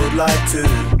I would like to.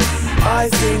 I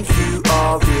think you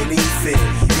are really fit,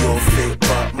 you're fit,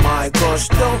 but my gosh,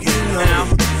 don't you know?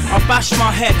 Now, I bashed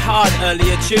my head hard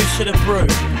earlier due to the brew,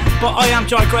 but I am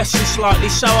digressing slightly,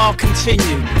 so I'll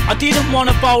continue. I didn't want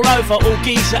to bowl over all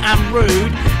geezer and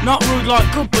rude, not rude like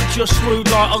good, but just rude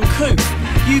like uncouth.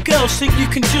 You girls think you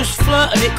can just flirt and it